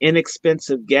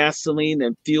inexpensive gasoline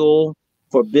and fuel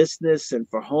for business and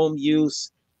for home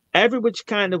use. Every which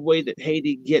kind of way that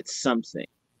Haiti gets something,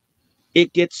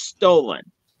 it gets stolen,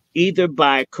 either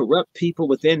by corrupt people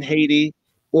within Haiti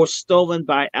or stolen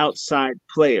by outside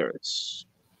players.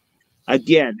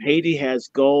 Again, Haiti has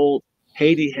gold,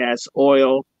 Haiti has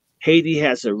oil, Haiti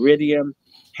has iridium,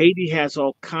 Haiti has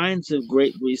all kinds of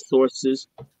great resources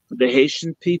for the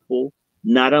Haitian people,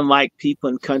 not unlike people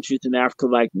in countries in Africa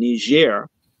like Niger,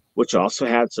 which also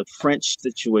has a French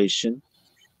situation.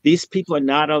 These people are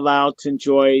not allowed to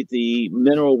enjoy the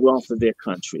mineral wealth of their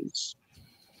countries.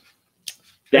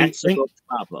 That's a real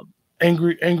problem.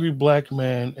 Angry black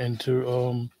man, and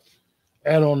to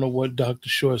add on to what Dr.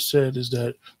 Shore said is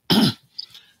that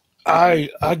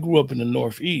I grew up in the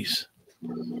Northeast,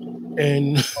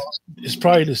 and it's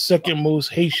probably the second most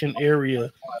Haitian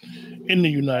area in the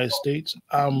United States.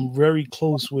 I'm very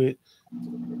close with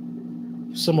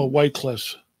some of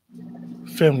Wyclif's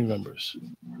family members.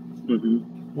 Mm-hmm.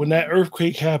 When that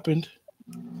earthquake happened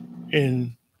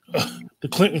and the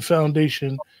Clinton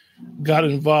Foundation got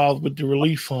involved with the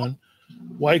relief fund,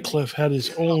 Wycliffe had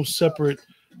his own separate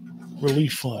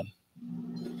relief fund.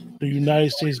 The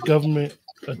United States government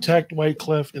attacked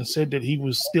Wycliffe and said that he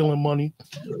was stealing money.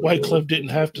 Wycliffe didn't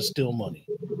have to steal money.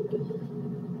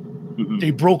 Mm-hmm.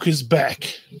 They broke his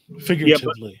back,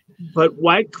 figuratively. Yeah, but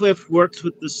Wycliffe works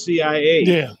with the CIA.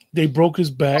 Yeah, they broke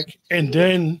his back. And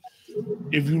then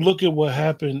if you look at what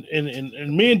happened,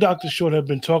 and me and Dr. Short have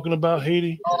been talking about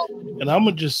Haiti, and I'm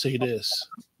going to just say this.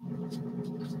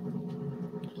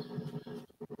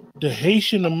 The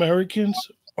Haitian Americans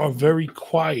are very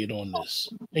quiet on this.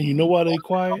 And you know why they're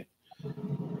quiet?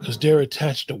 Because they're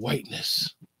attached to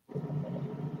whiteness.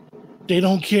 They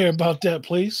don't care about that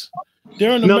place.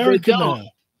 They're in America now.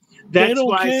 They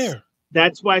don't care.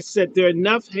 That's why I said there are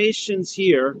enough Haitians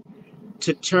here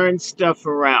to turn stuff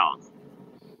around.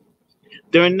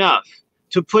 There are enough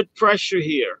to put pressure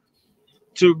here,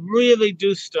 to really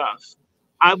do stuff.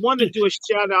 I want to do a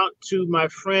shout out to my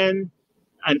friend,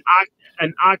 an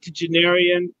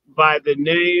octogenarian by the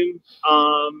name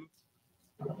of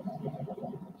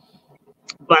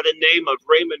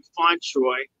Raymond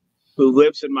Fontroy, who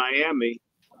lives in Miami.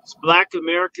 It's Black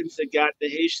Americans that got the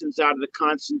Haitians out of the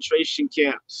concentration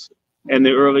camps in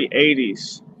the early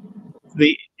 80s.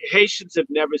 The Haitians have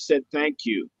never said thank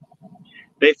you.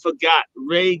 They forgot.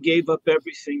 Ray gave up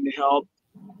everything to help,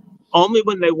 only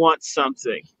when they want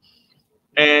something.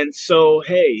 And so,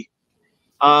 hey,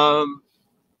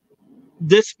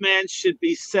 this man should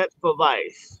be set for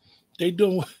life. They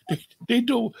do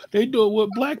what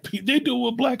black people, they do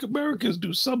what Black Americans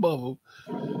do. Some of them,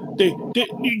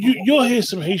 You'll hear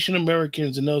some Haitian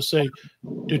Americans and they'll say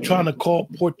they're trying to call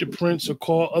Port-au-Prince or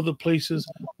call other places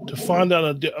to find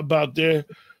out about their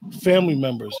family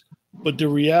members. But the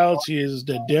reality is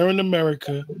that they're in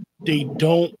America. They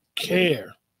don't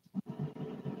care.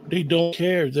 They don't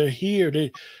care. They're here.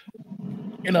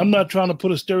 And I'm not trying to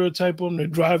put a stereotype on them. They're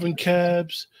driving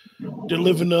cabs. They're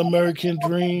living the American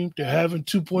dream. They're having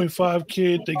 2.5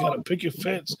 kids. They got a picket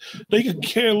fence. They could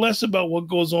care less about what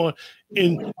goes on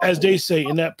in, as they say,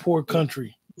 in that poor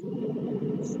country.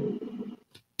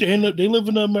 They live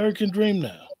in the American dream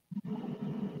now.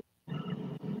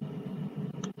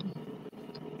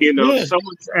 You know,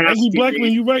 someone's asking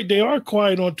Blackman, you're right. They are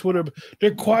quiet on Twitter. But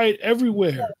they're quiet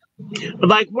everywhere.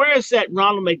 Like, where is that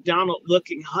Ronald McDonald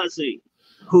looking hussy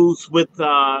who's with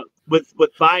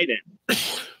Biden?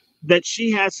 That she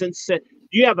hasn't said.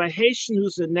 You have a Haitian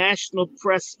who's a national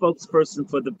press spokesperson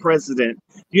for the president.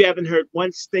 You haven't heard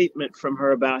one statement from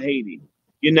her about Haiti.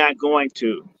 You're not going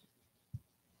to.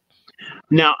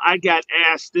 Now, I got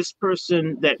asked, this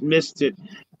person that missed it,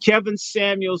 Kevin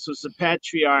Samuels was a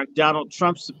patriarch. Donald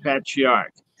Trump's a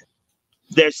patriarch.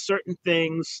 There's certain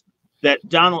things that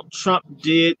Donald Trump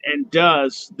did and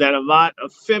does that a lot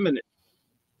of feminists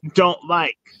don't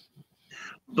like.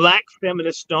 Black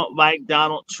feminists don't like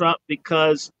Donald Trump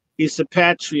because he's a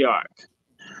patriarch.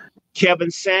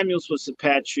 Kevin Samuels was a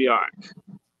patriarch.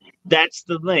 That's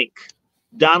the link.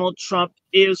 Donald Trump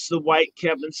is the white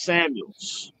Kevin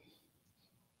Samuels.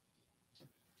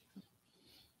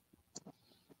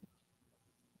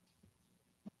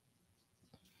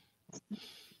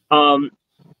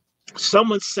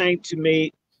 Someone's saying to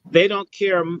me, they don't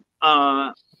care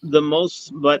the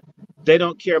most, but they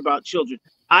don't care about children.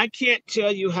 I can't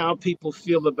tell you how people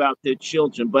feel about their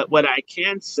children, but what I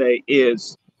can say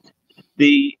is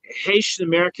the Haitian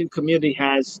American community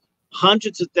has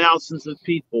hundreds of thousands of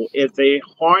people. If they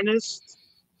harnessed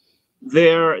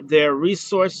their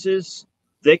resources,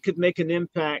 they could make an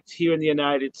impact here in the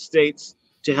United States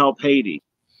to help Haiti.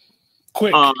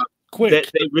 Quick.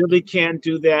 That they really can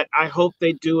do that. I hope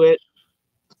they do it.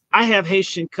 I have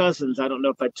Haitian cousins. I don't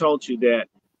know if I told you that.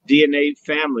 DNA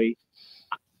family.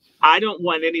 I don't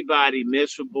want anybody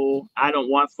miserable. I don't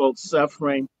want folks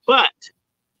suffering. But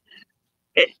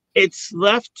it's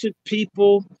left to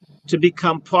people to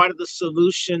become part of the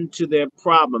solution to their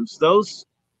problems. Those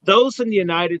in the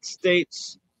United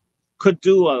States could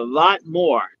do a lot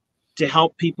more to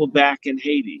help people back in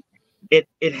Haiti. It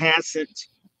hasn't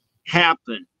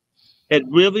happened. It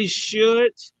really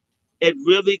should. It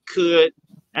really could.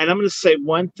 And I'm going to say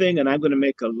one thing, and I'm going to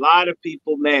make a lot of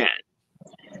people mad.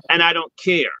 And I don't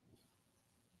care.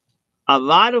 A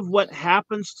lot of what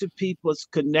happens to people is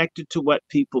connected to what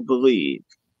people believe.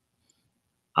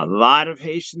 A lot of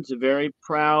Haitians are very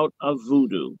proud of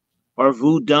voodoo or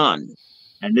voodoo.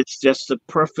 And it's just the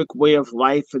perfect way of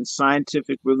life and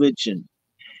scientific religion.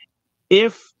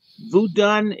 If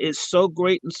voodoo is so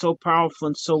great and so powerful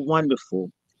and so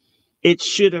wonderful, it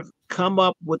should have come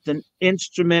up with an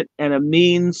instrument and a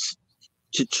means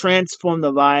to transform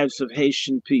the lives of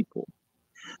Haitian people.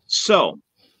 So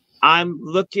I'm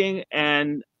looking,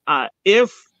 and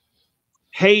if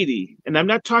Haiti, and I'm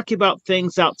not talking about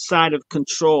things outside of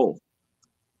control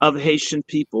of Haitian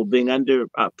people being under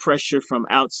pressure from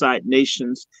outside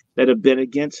nations that have been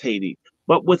against Haiti,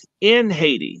 but within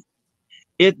Haiti,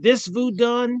 if this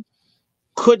voodoo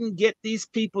couldn't get these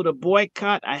people to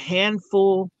boycott a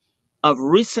handful of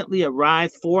recently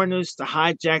arrived foreigners to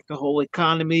hijack the whole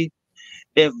economy,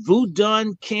 if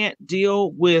voodoo can't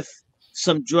deal with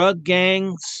some drug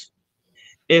gangs,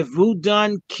 if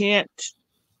voodoo can't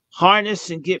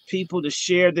harness and get people to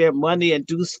share their money and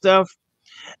do stuff,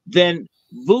 then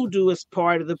voodoo is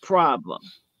part of the problem.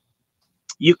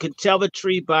 You can tell a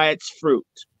tree by its fruit.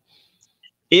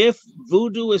 If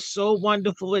voodoo is so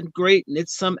wonderful and great and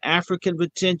it's some African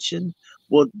retention,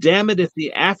 well, damn it, if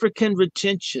the African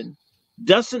retention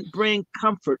doesn't bring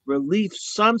comfort, relief,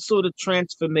 some sort of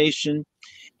transformation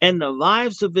in the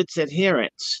lives of its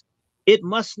adherents, it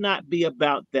must not be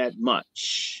about that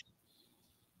much.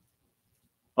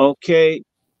 Okay,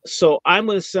 so I'm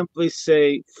going to simply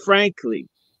say, frankly,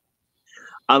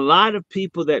 a lot of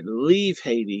people that leave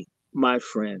Haiti, my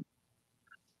friend,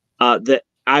 that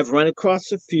I've run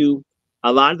across a few,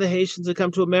 a lot of the Haitians that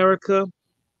come to America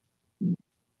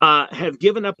have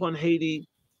given up on Haiti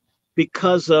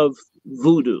because of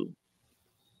voodoo,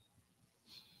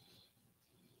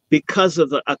 because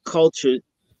of a culture.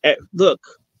 Look,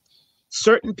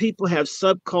 certain people have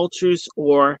subcultures,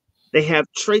 or they have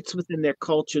traits within their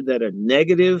culture that are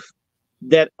negative,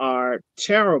 that are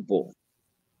terrible.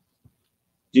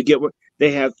 You get what?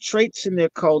 They have traits in their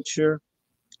culture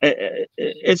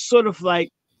It's sort of like,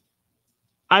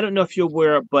 I don't know if you're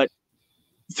aware, but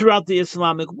throughout the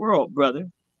Islamic world, brother,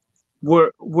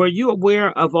 were you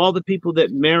aware of all the people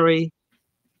that marry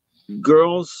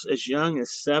girls as young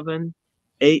as 7,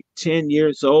 8, 10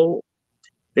 years old?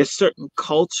 There's certain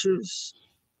cultures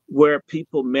where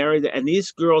people marry that, and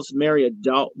these girls marry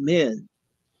adult men,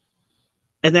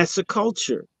 and that's a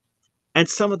culture. And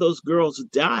some of those girls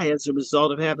die as a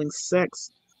result of having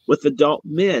sex with adult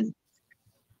men.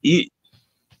 You,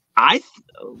 I,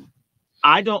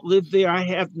 I don't live there. I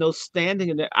have no standing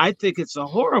in it. I think it's a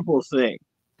horrible thing.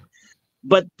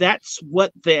 But that's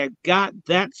what they've got.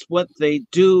 That's what they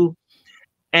do.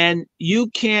 And you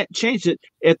can't change it.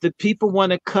 If the people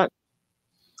want to cut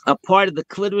a part of the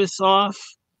clitoris off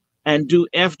and do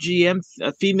FGM,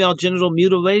 female genital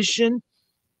mutilation,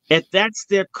 if that's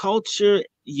their culture,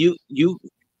 you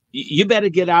better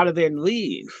get out of there and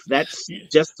leave. That's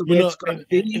just the way it's going to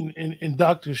be. And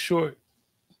Dr. Short,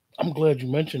 I'm glad you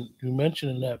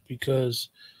mentioning that, because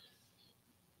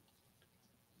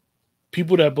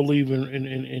people that believe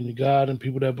in God and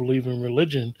people that believe in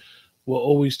religion will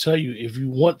always tell you, if you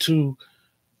want to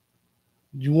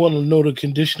know the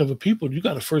condition of a people, you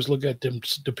got to first look at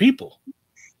the people.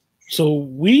 So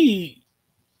we,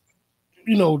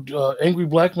 Angry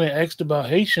Black Man asked about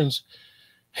Haitians.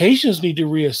 Haitians need to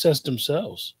reassess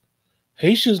themselves.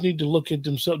 Haitians need to look at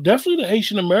themselves. Definitely the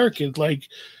Haitian Americans. Like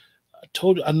I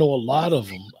told you, I know a lot of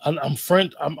them.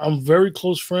 I'm very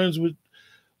close friends with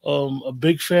a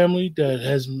big family that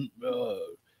has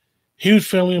huge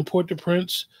family in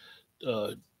Port-au-Prince.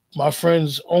 My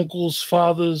friends' uncles,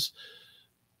 fathers,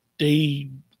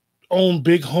 they own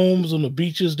big homes on the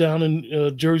beaches down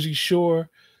in Jersey Shore,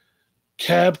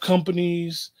 cab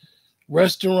companies,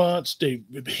 restaurants. They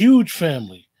huge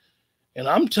family. And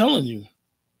I'm telling you,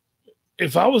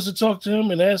 if I was to talk to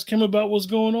him and ask him about what's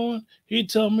going on, he'd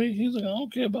tell me, he's like, I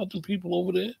don't care about them people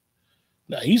over there.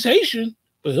 Now, he's Haitian,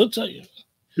 but he'll tell you.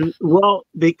 Well,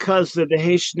 because of the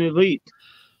Haitian elite,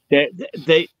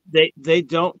 they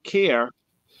don't care.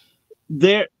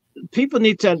 People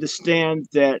need to understand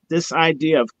that this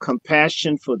idea of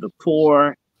compassion for the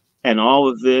poor and all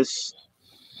of this,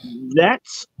 that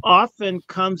often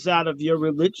comes out of your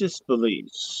religious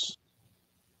beliefs,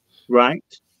 right?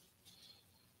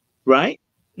 Right?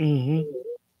 Mm-hmm.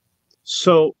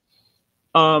 So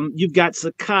you've got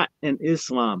zakat in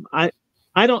Islam. I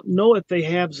don't know if they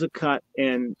have zakat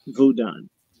in Voodoo.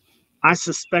 I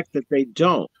suspect that they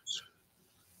don't.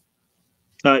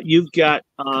 You've got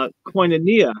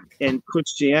koinonia in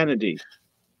Christianity.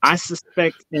 I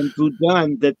suspect in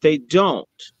Voodoo that they don't.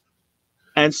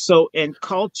 And so in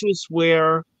cultures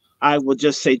where, I will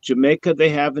just say Jamaica, they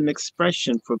have an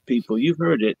expression for people. You've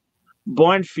heard it.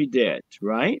 Born dead,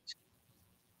 right?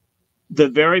 The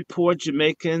very poor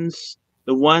Jamaicans,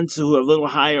 the ones who are a little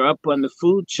higher up on the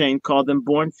food chain, call them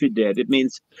born dead. It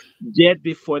means dead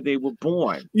before they were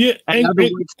born. Yeah. In other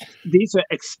words, these are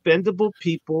expendable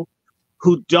people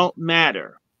who don't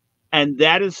matter. And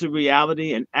that is the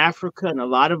reality in Africa and a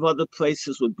lot of other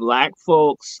places with Black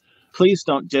folks. Please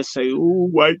don't just say, "Ooh,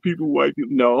 white people, white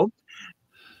people." No.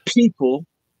 People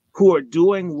who are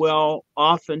doing well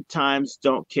oftentimes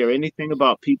don't care anything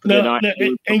about people that aren't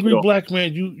doing Angry well. Black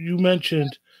Man, you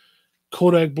mentioned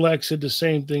Kodak Black said the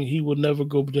same thing. He would never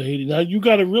go to Haiti. Now, you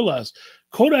got to realize,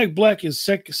 Kodak Black is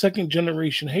second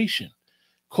generation Haitian.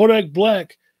 Kodak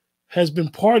Black has been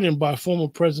pardoned by former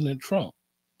President Trump.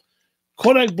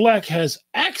 Kodak Black has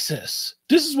access.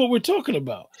 This is what we're talking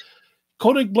about.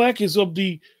 Kodak Black is of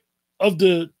the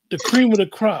cream of the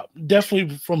crop,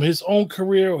 definitely from his own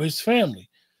career or his family.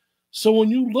 So when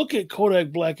you look at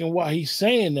Kodak Black and why he's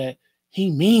saying that, he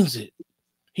means it.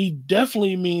 He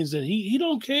definitely means that he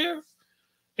don't care.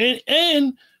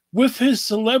 And with his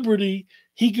celebrity,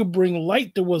 he could bring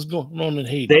light to what's going on in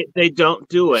Haiti. They don't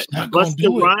do it.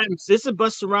 Busta Rhymes. This is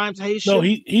Busta Rhymes Haitian. No,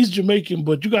 he's Jamaican,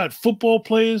 but you got football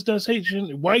players that's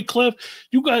Haitian. White Clef.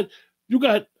 You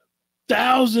got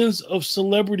thousands of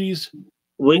celebrities.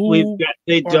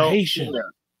 They don't Haitian.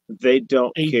 care. They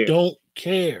don't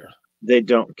care. They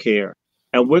don't care.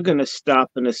 And we're going to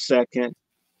stop in a second.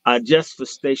 Just for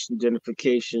station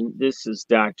identification, this is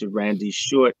Dr. Randy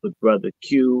Short with Brother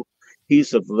Q.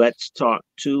 He's of Let's Talk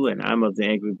 2, and I'm of the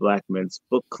Angry Black Men's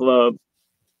Book Club.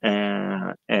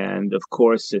 And of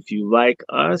course, if you like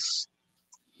us,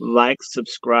 like,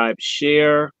 subscribe,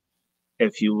 share.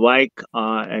 If you like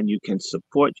and you can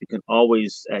support, you can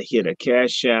always hit a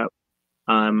Cash App.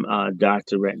 I'm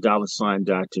Dr.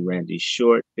 Randy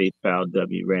Short, PayPal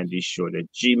W Randy Short at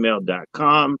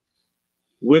gmail.com.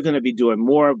 We're going to be doing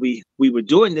more. We were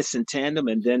doing this in tandem,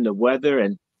 and then the weather,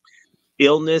 and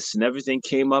illness and everything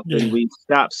came up and we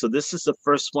stopped. So this is the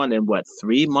first one in what,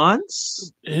 3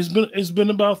 months? It's been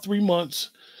about 3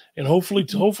 months, and hopefully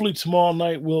tomorrow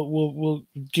night we'll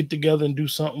get together and do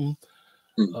something.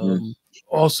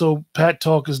 Also, Pat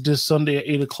Talk is this Sunday at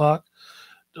 8 o'clock.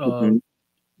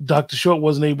 Dr. Short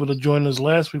wasn't able to join us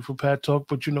last week for Pat Talk,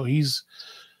 but he's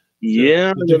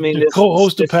the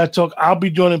co-host of Pat Talk. I'll be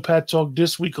joining Pat Talk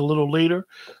this week a little later,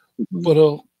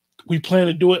 but we plan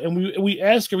to do it, and we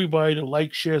ask everybody to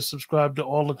like, share, subscribe to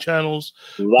all the channels.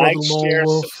 Like, share,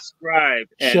 subscribe,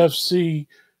 Chef C,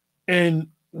 and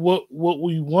what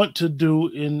we want to do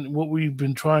and what we've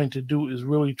been trying to do is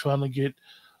really trying to get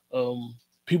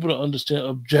people to understand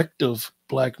objective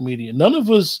Black media. None of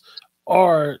us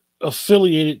are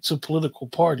affiliated to political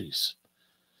parties,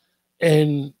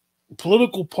 and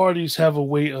political parties have a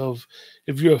way of,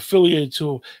 if you're affiliated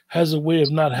to, has a way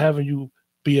of not having you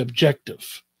be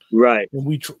objective. Right. And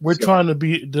we're trying to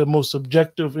be the most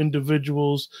objective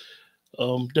individuals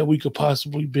that we could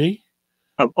possibly be.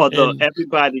 Although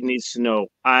everybody needs to know,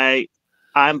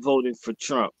 I'm voting for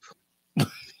Trump.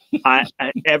 I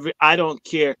don't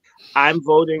care. I'm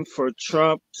voting for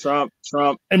Trump.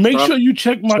 And make sure you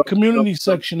check my community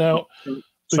section out,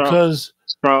 because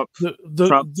Trump.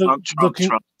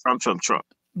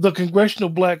 The Congressional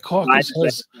Black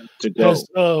Caucus has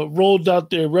rolled out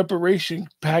their reparation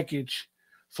package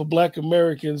for Black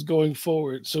Americans going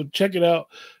forward. So check it out.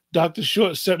 Dr.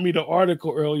 Short sent me the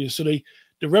article earlier. So the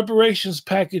reparations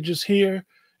package is here.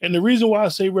 And the reason why I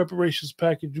say reparations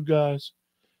package, you guys,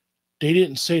 they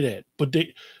didn't say that. But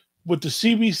what the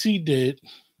CBC did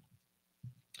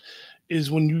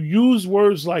is, when you use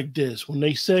words like this, when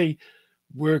they say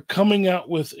we're coming out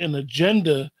with an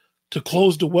agenda to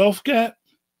close the wealth gap,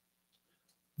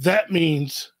 that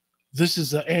means this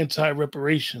is an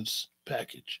anti-reparations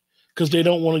package, because they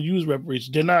don't want to use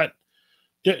reparations.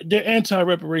 They're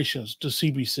anti-reparations to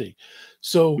CBC.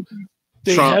 So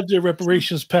they have their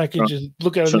reparations package, and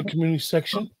look at it in the community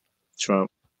section.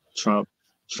 Trump.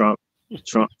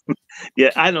 Yeah,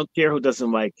 I don't care who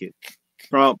doesn't like it.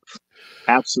 Trump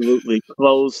absolutely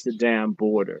closed the damn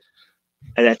border.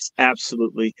 And that's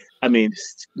absolutely,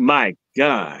 my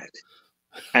God.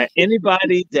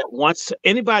 Anybody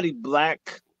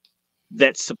Black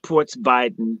that supports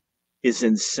Biden is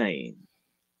insane.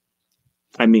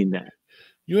 I mean that.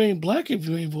 You ain't Black if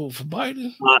you ain't vote for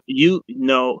Biden. You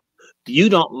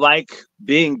don't like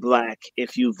being Black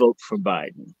if you vote for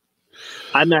Biden.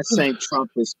 I'm not saying Trump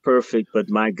is perfect, but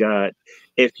my God,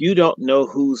 if you don't know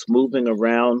who's moving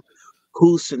around,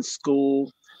 who's in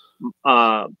school,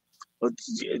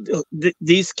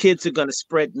 these kids are going to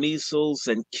spread measles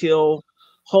and kill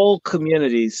whole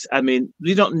communities.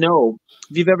 We don't know.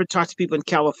 If you've ever talked to people in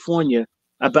California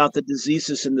about the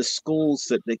diseases in the schools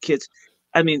that the kids,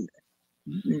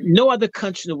 no other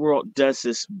country in the world does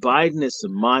this. Biden is a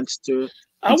monster.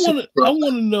 I want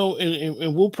to know,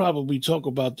 and we'll probably talk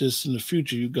about this in the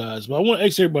future, you guys, but I want to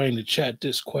ask everybody in the chat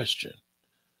this question.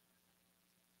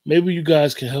 Maybe you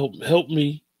guys can help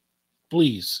me,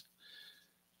 please.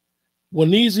 When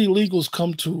these illegals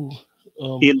come to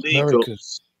America,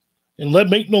 and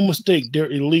make no mistake, they're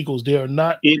illegals. They are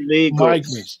not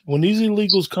migrants. When these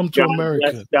illegals come to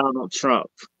America, bless Donald Trump.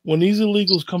 When these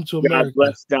illegals come to America,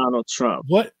 bless Donald Trump.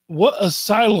 What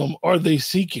asylum are they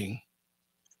seeking?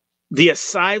 The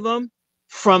asylum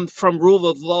from rule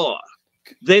of law.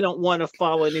 They don't want to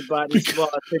follow anybody's law.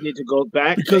 They need to go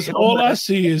back. Because all I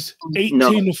see is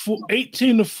 18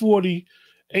 to 40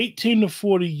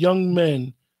 young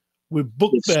men with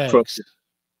book bags.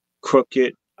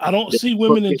 Crooked. I don't see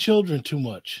women and children too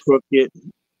much.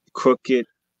 Crooked.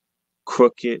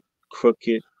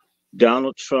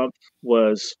 Donald Trump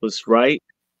was right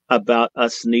about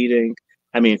us needing,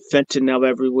 fentanyl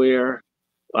everywhere,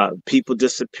 people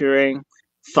disappearing,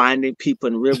 finding people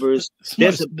in rivers.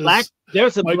 There's a black guy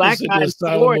in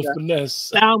Florida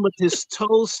found with his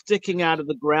toes sticking out of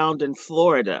the ground in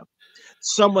Florida.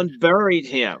 Someone buried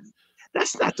him.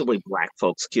 That's not the way Black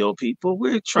folks kill people.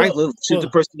 We're trying to the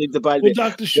person who divided. Well,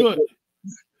 Dr. Short,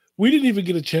 we didn't even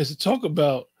get a chance to talk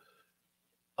about.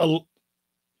 I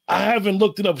haven't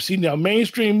looked it up. See, now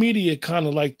mainstream media kind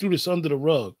of like threw this under the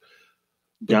rug.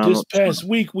 But this past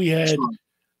week we had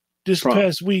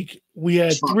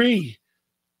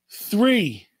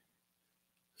three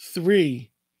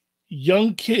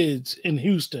young kids in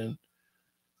Houston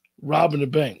robbing a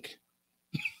bank.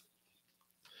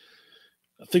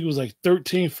 I think it was like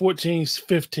 13, 14,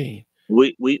 15.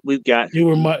 We've got they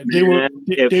were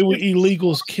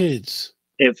illegals kids.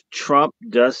 If Trump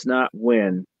does not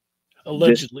win,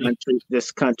 allegedly,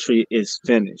 this country is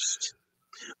finished.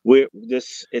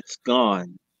 It's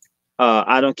gone.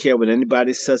 I don't care what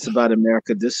anybody says about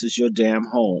America. This is your damn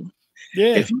home.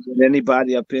 Yeah. If you get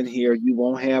anybody up in here, you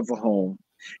won't have a home,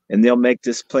 and they'll make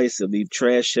this place. They'll leave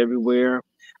trash everywhere.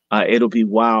 It'll be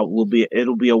wild.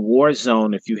 It'll be a war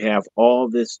zone if you have all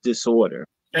this disorder.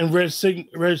 And Red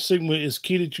Sigma is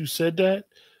key that you said that,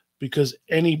 because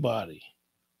anybody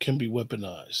can be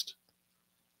weaponized.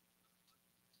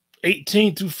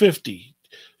 18 through 50.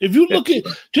 If you look at,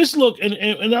 just look,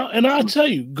 and I'll tell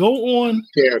you, go on.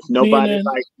 If nobody CNN,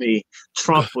 like me,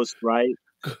 Trump was right.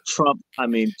 Trump, I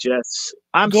mean, just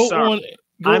I'm go sorry. on.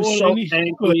 Go I'm on so any,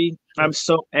 angry. I'm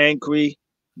so angry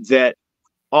that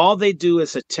all they do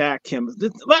is attack him.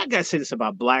 I gotta say this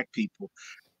about black people.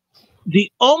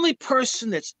 The only person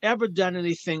that's ever done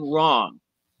anything wrong,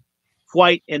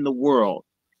 white in the world,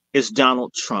 is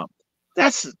Donald Trump.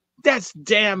 That's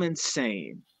damn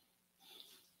insane.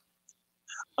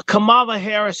 Kamala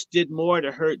Harris did more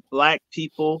to hurt black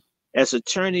people as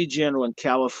Attorney General in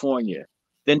California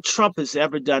than Trump has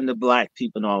ever done to black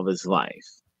people in all of his life.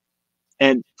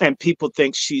 And people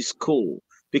think she's cool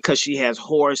because she has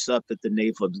whores up at the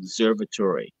Naval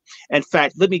Observatory. In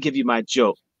fact, let me give you my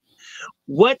joke.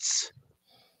 What's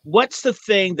the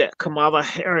thing that Kamala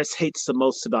Harris hates the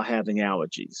most about having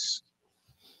allergies?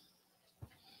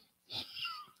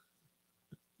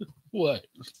 what?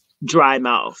 Dry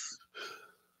mouth.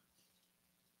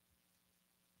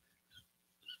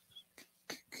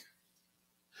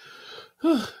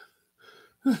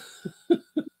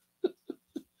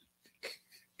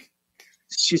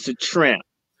 She's a tramp.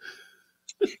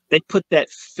 They put that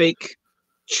fake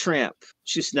tramp.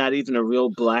 She's not even a real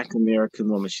black American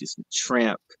woman. She's a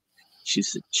tramp.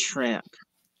 She's a tramp.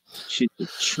 She's a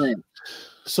tramp.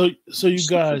 So you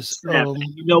guys,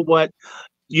 you know what?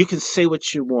 You can say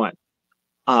what you want.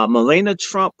 Melania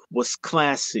Trump was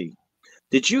classy.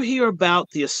 Did you hear about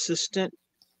the assistant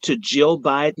to Jill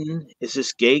Biden? Is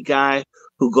this gay guy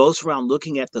who goes around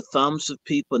looking at the thumbs of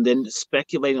people and then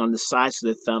speculating on the size of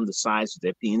their thumb, the size of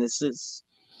their penises?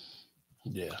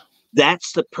 Yeah.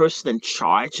 That's the person in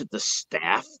charge of the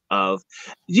staff of.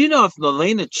 You know, if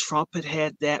Melania Trump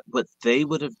had that, what they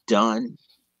would have done?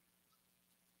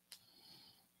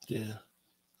 Yeah.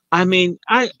 I mean,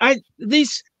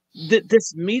 this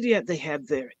media they have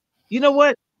there. You know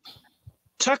what?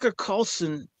 Tucker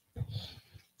Carlson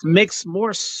makes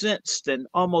more sense than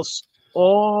almost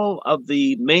all of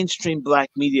the mainstream black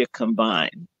media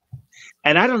combined.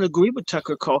 And I don't agree with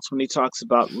Tucker Carlson when he talks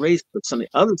about race, but some of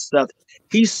the other stuff,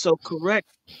 he's so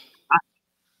correct.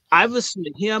 I've listened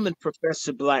to him and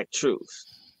Professor Black Truth.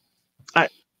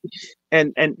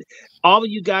 And all of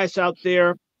you guys out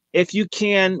there, if you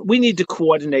can, we need to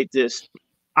coordinate this.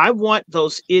 I want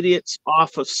those idiots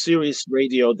off of Sirius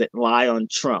Radio that lie on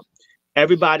Trump.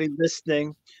 Everybody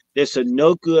listening, there's a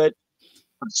no good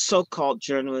so-called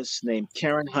journalist named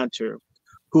Karen Hunter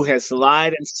who has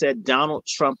lied and said Donald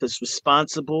Trump is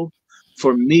responsible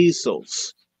for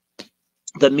measles.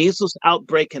 The measles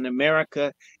outbreak in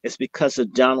America is because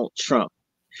of Donald Trump.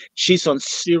 She's on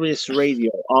Sirius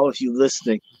Radio. All of you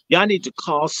listening, y'all need to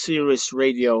call Sirius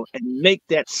Radio and make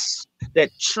that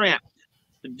tramp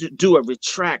do a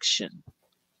retraction.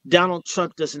 Donald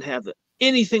Trump doesn't have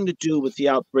anything to do with the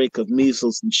outbreak of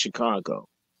measles in Chicago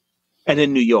and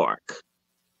in New York.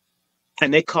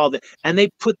 And they called it, and they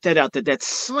put that out there. That's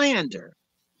slander.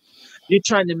 You're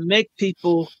trying to make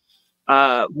people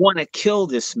want to kill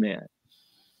this man.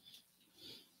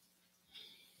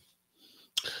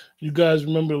 You guys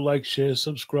remember to like, share,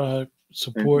 subscribe,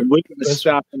 support. We're going to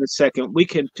stop in a second. We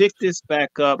can pick this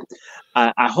back up.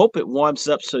 I hope it warms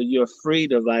up so you're free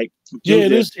to Yeah,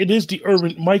 it is. It is the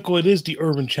urban, Michael. It is the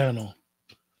urban channel.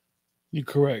 You're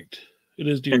correct. It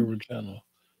is the urban channel.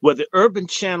 Well, the urban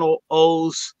channel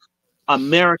owes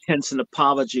Americans an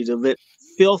apology to let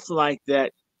filth like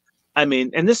that. I mean,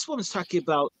 and this woman's talking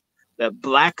about the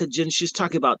black agenda. She's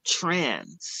talking about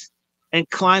trans and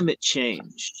climate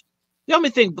change. The only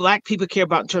thing black people care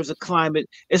about in terms of climate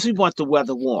is we want the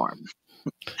weather warm.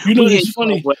 You know, it's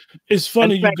funny. It's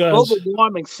funny, you guys. Global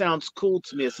warming sounds cool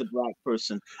to me as a black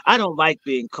person. I don't like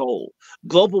being cold.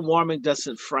 Global warming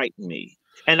doesn't frighten me.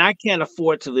 And I can't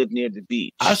afford to live near the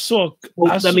beach. I saw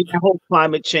the whole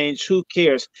climate change, who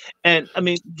cares? And I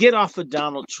mean, get off of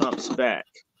Donald Trump's back.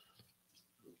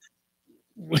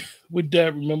 With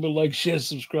that, remember, like, share,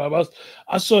 subscribe.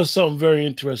 I saw something very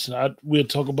interesting. We'll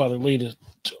talk about it later.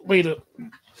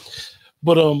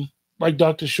 But like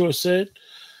Dr. Short said,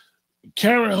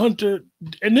 Karen Hunter,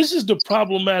 and this is the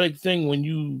problematic thing when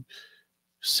you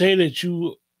say that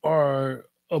you are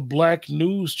a black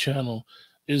news channel,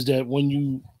 is that when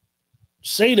you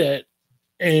say that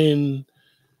and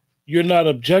you're not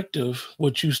objective,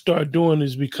 what you start doing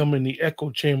is becoming the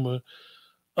echo chamber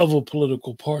of a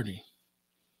political party.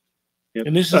 Yep.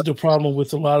 And this is the problem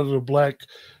with a lot of the black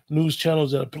news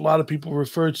channels that a lot of people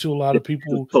refer to, a lot of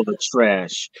people full of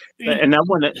trash. And I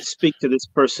want to speak to this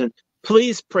person.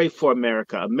 Please pray for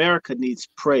America. America needs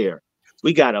prayer.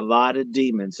 We got a lot of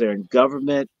demons. They're in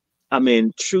government. I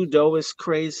mean, Trudeau is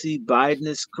crazy. Biden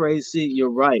is crazy.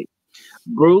 You're right.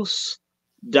 Bruce,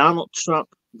 Donald Trump,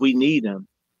 we need him.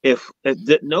 If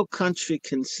no country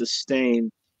can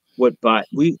sustain what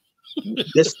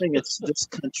this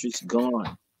country's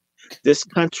gone. This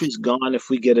country's gone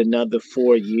if we get another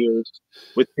 4 years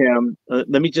with him.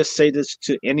 Let me just say this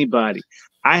to anybody.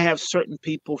 I have certain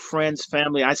people, friends,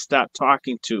 family I stopped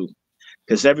talking to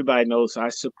because everybody knows I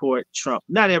support Trump.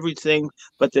 Not everything,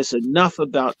 but there's enough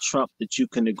about Trump that you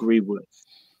can agree with.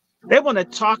 They want to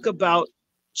talk about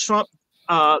Trump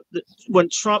when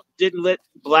Trump didn't let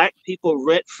black people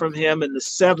rent from him in the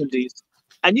 70s.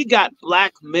 And you got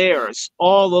black mayors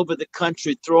all over the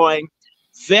country throwing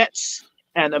vets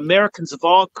and Americans of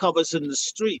all colors in the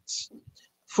streets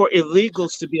for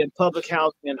illegals to be in public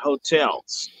housing and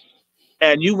hotels.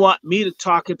 And you want me to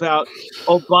talk about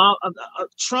Obama?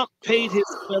 Trump paid his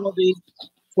penalty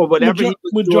for whatever he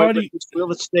was doing with his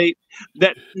real estate.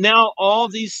 That now all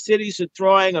these cities are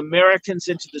throwing Americans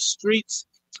into the streets.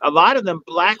 A lot of them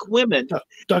black women.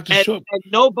 Dr. And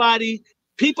nobody.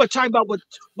 People are talking about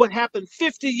what happened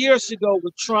 50 years ago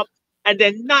with Trump, and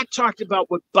they're not talking about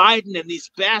what Biden and these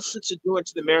bastards are doing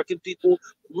to the American people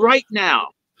right now.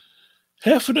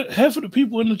 Half of the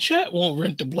people in the chat won't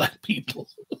rent to black people.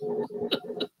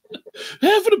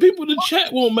 Half of the people in the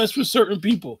chat won't mess with certain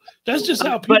people. That's just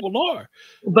how people are.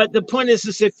 But the point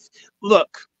is if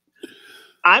look,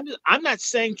 I'm not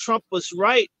saying Trump was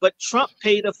right, but Trump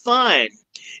paid a fine.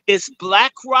 Is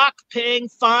BlackRock paying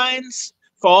fines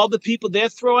for all the people they're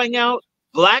throwing out?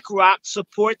 BlackRock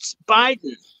supports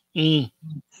Biden.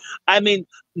 I mean,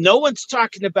 no one's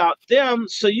talking about them.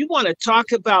 So you want to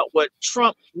talk about what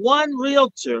Trump, one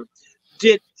realtor,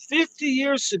 did 50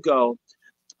 years ago,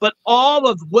 but all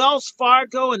of Wells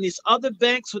Fargo and these other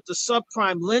banks with the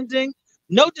subprime lending,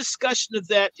 no discussion of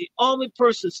that. The only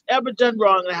person that's ever done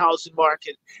wrong in the housing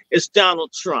market is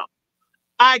Donald Trump.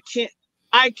 I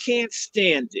can't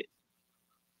stand it.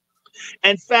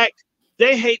 In fact,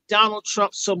 they hate Donald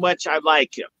Trump so much I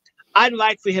like him. I'd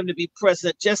like for him to be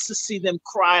president just to see them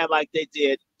cry like they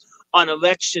did on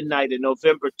election night in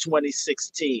November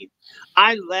 2016.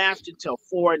 I laughed until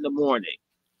 4 a.m.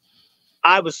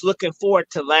 I was looking forward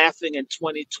to laughing in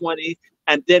 2020,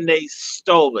 and then they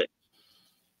stole it.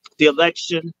 The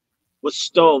election was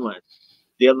stolen.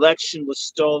 The election was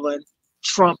stolen.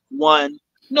 Trump won.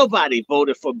 Nobody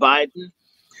voted for Biden.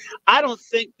 I don't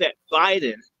think that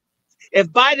Biden, if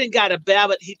Biden got a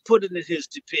ballot, he'd put it in his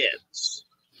depends.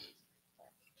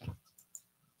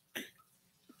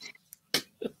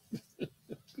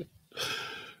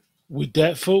 With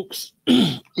that, folks,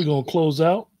 we're going to close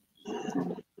out.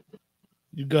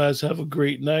 You guys have a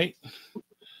great night.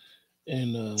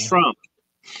 And Trump.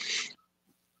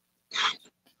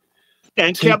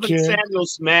 And Kevin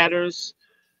Samuels matters.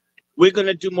 We're going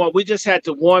to do more. We just had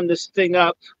to warm this thing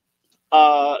up.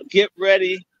 Get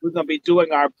ready. We're going to be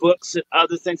doing our books and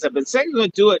other things. I've been saying we're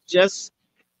going to do it just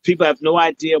people have no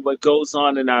idea what goes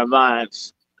on in our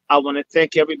lives. I want to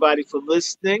thank everybody for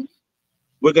listening.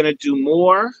 We're going to do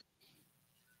more.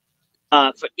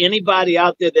 For anybody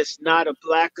out there that's not a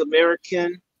Black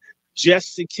American,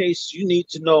 just in case you need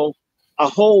to know, a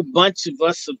whole bunch of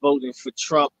us are voting for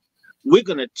Trump. We're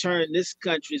going to turn this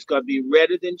country. It's going to be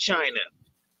redder than China.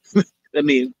 I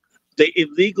mean, the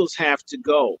illegals have to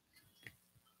go.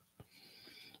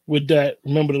 With that,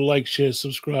 remember to like, share,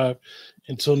 subscribe.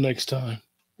 Until next time.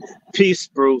 Peace,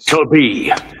 Bruce. To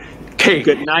be king.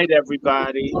 Good night,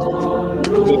 everybody.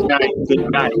 Good night.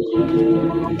 Good night.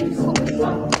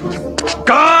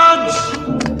 Guards,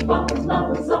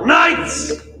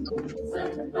 knights,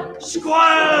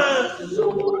 squires,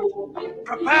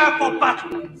 prepare for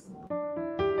battle.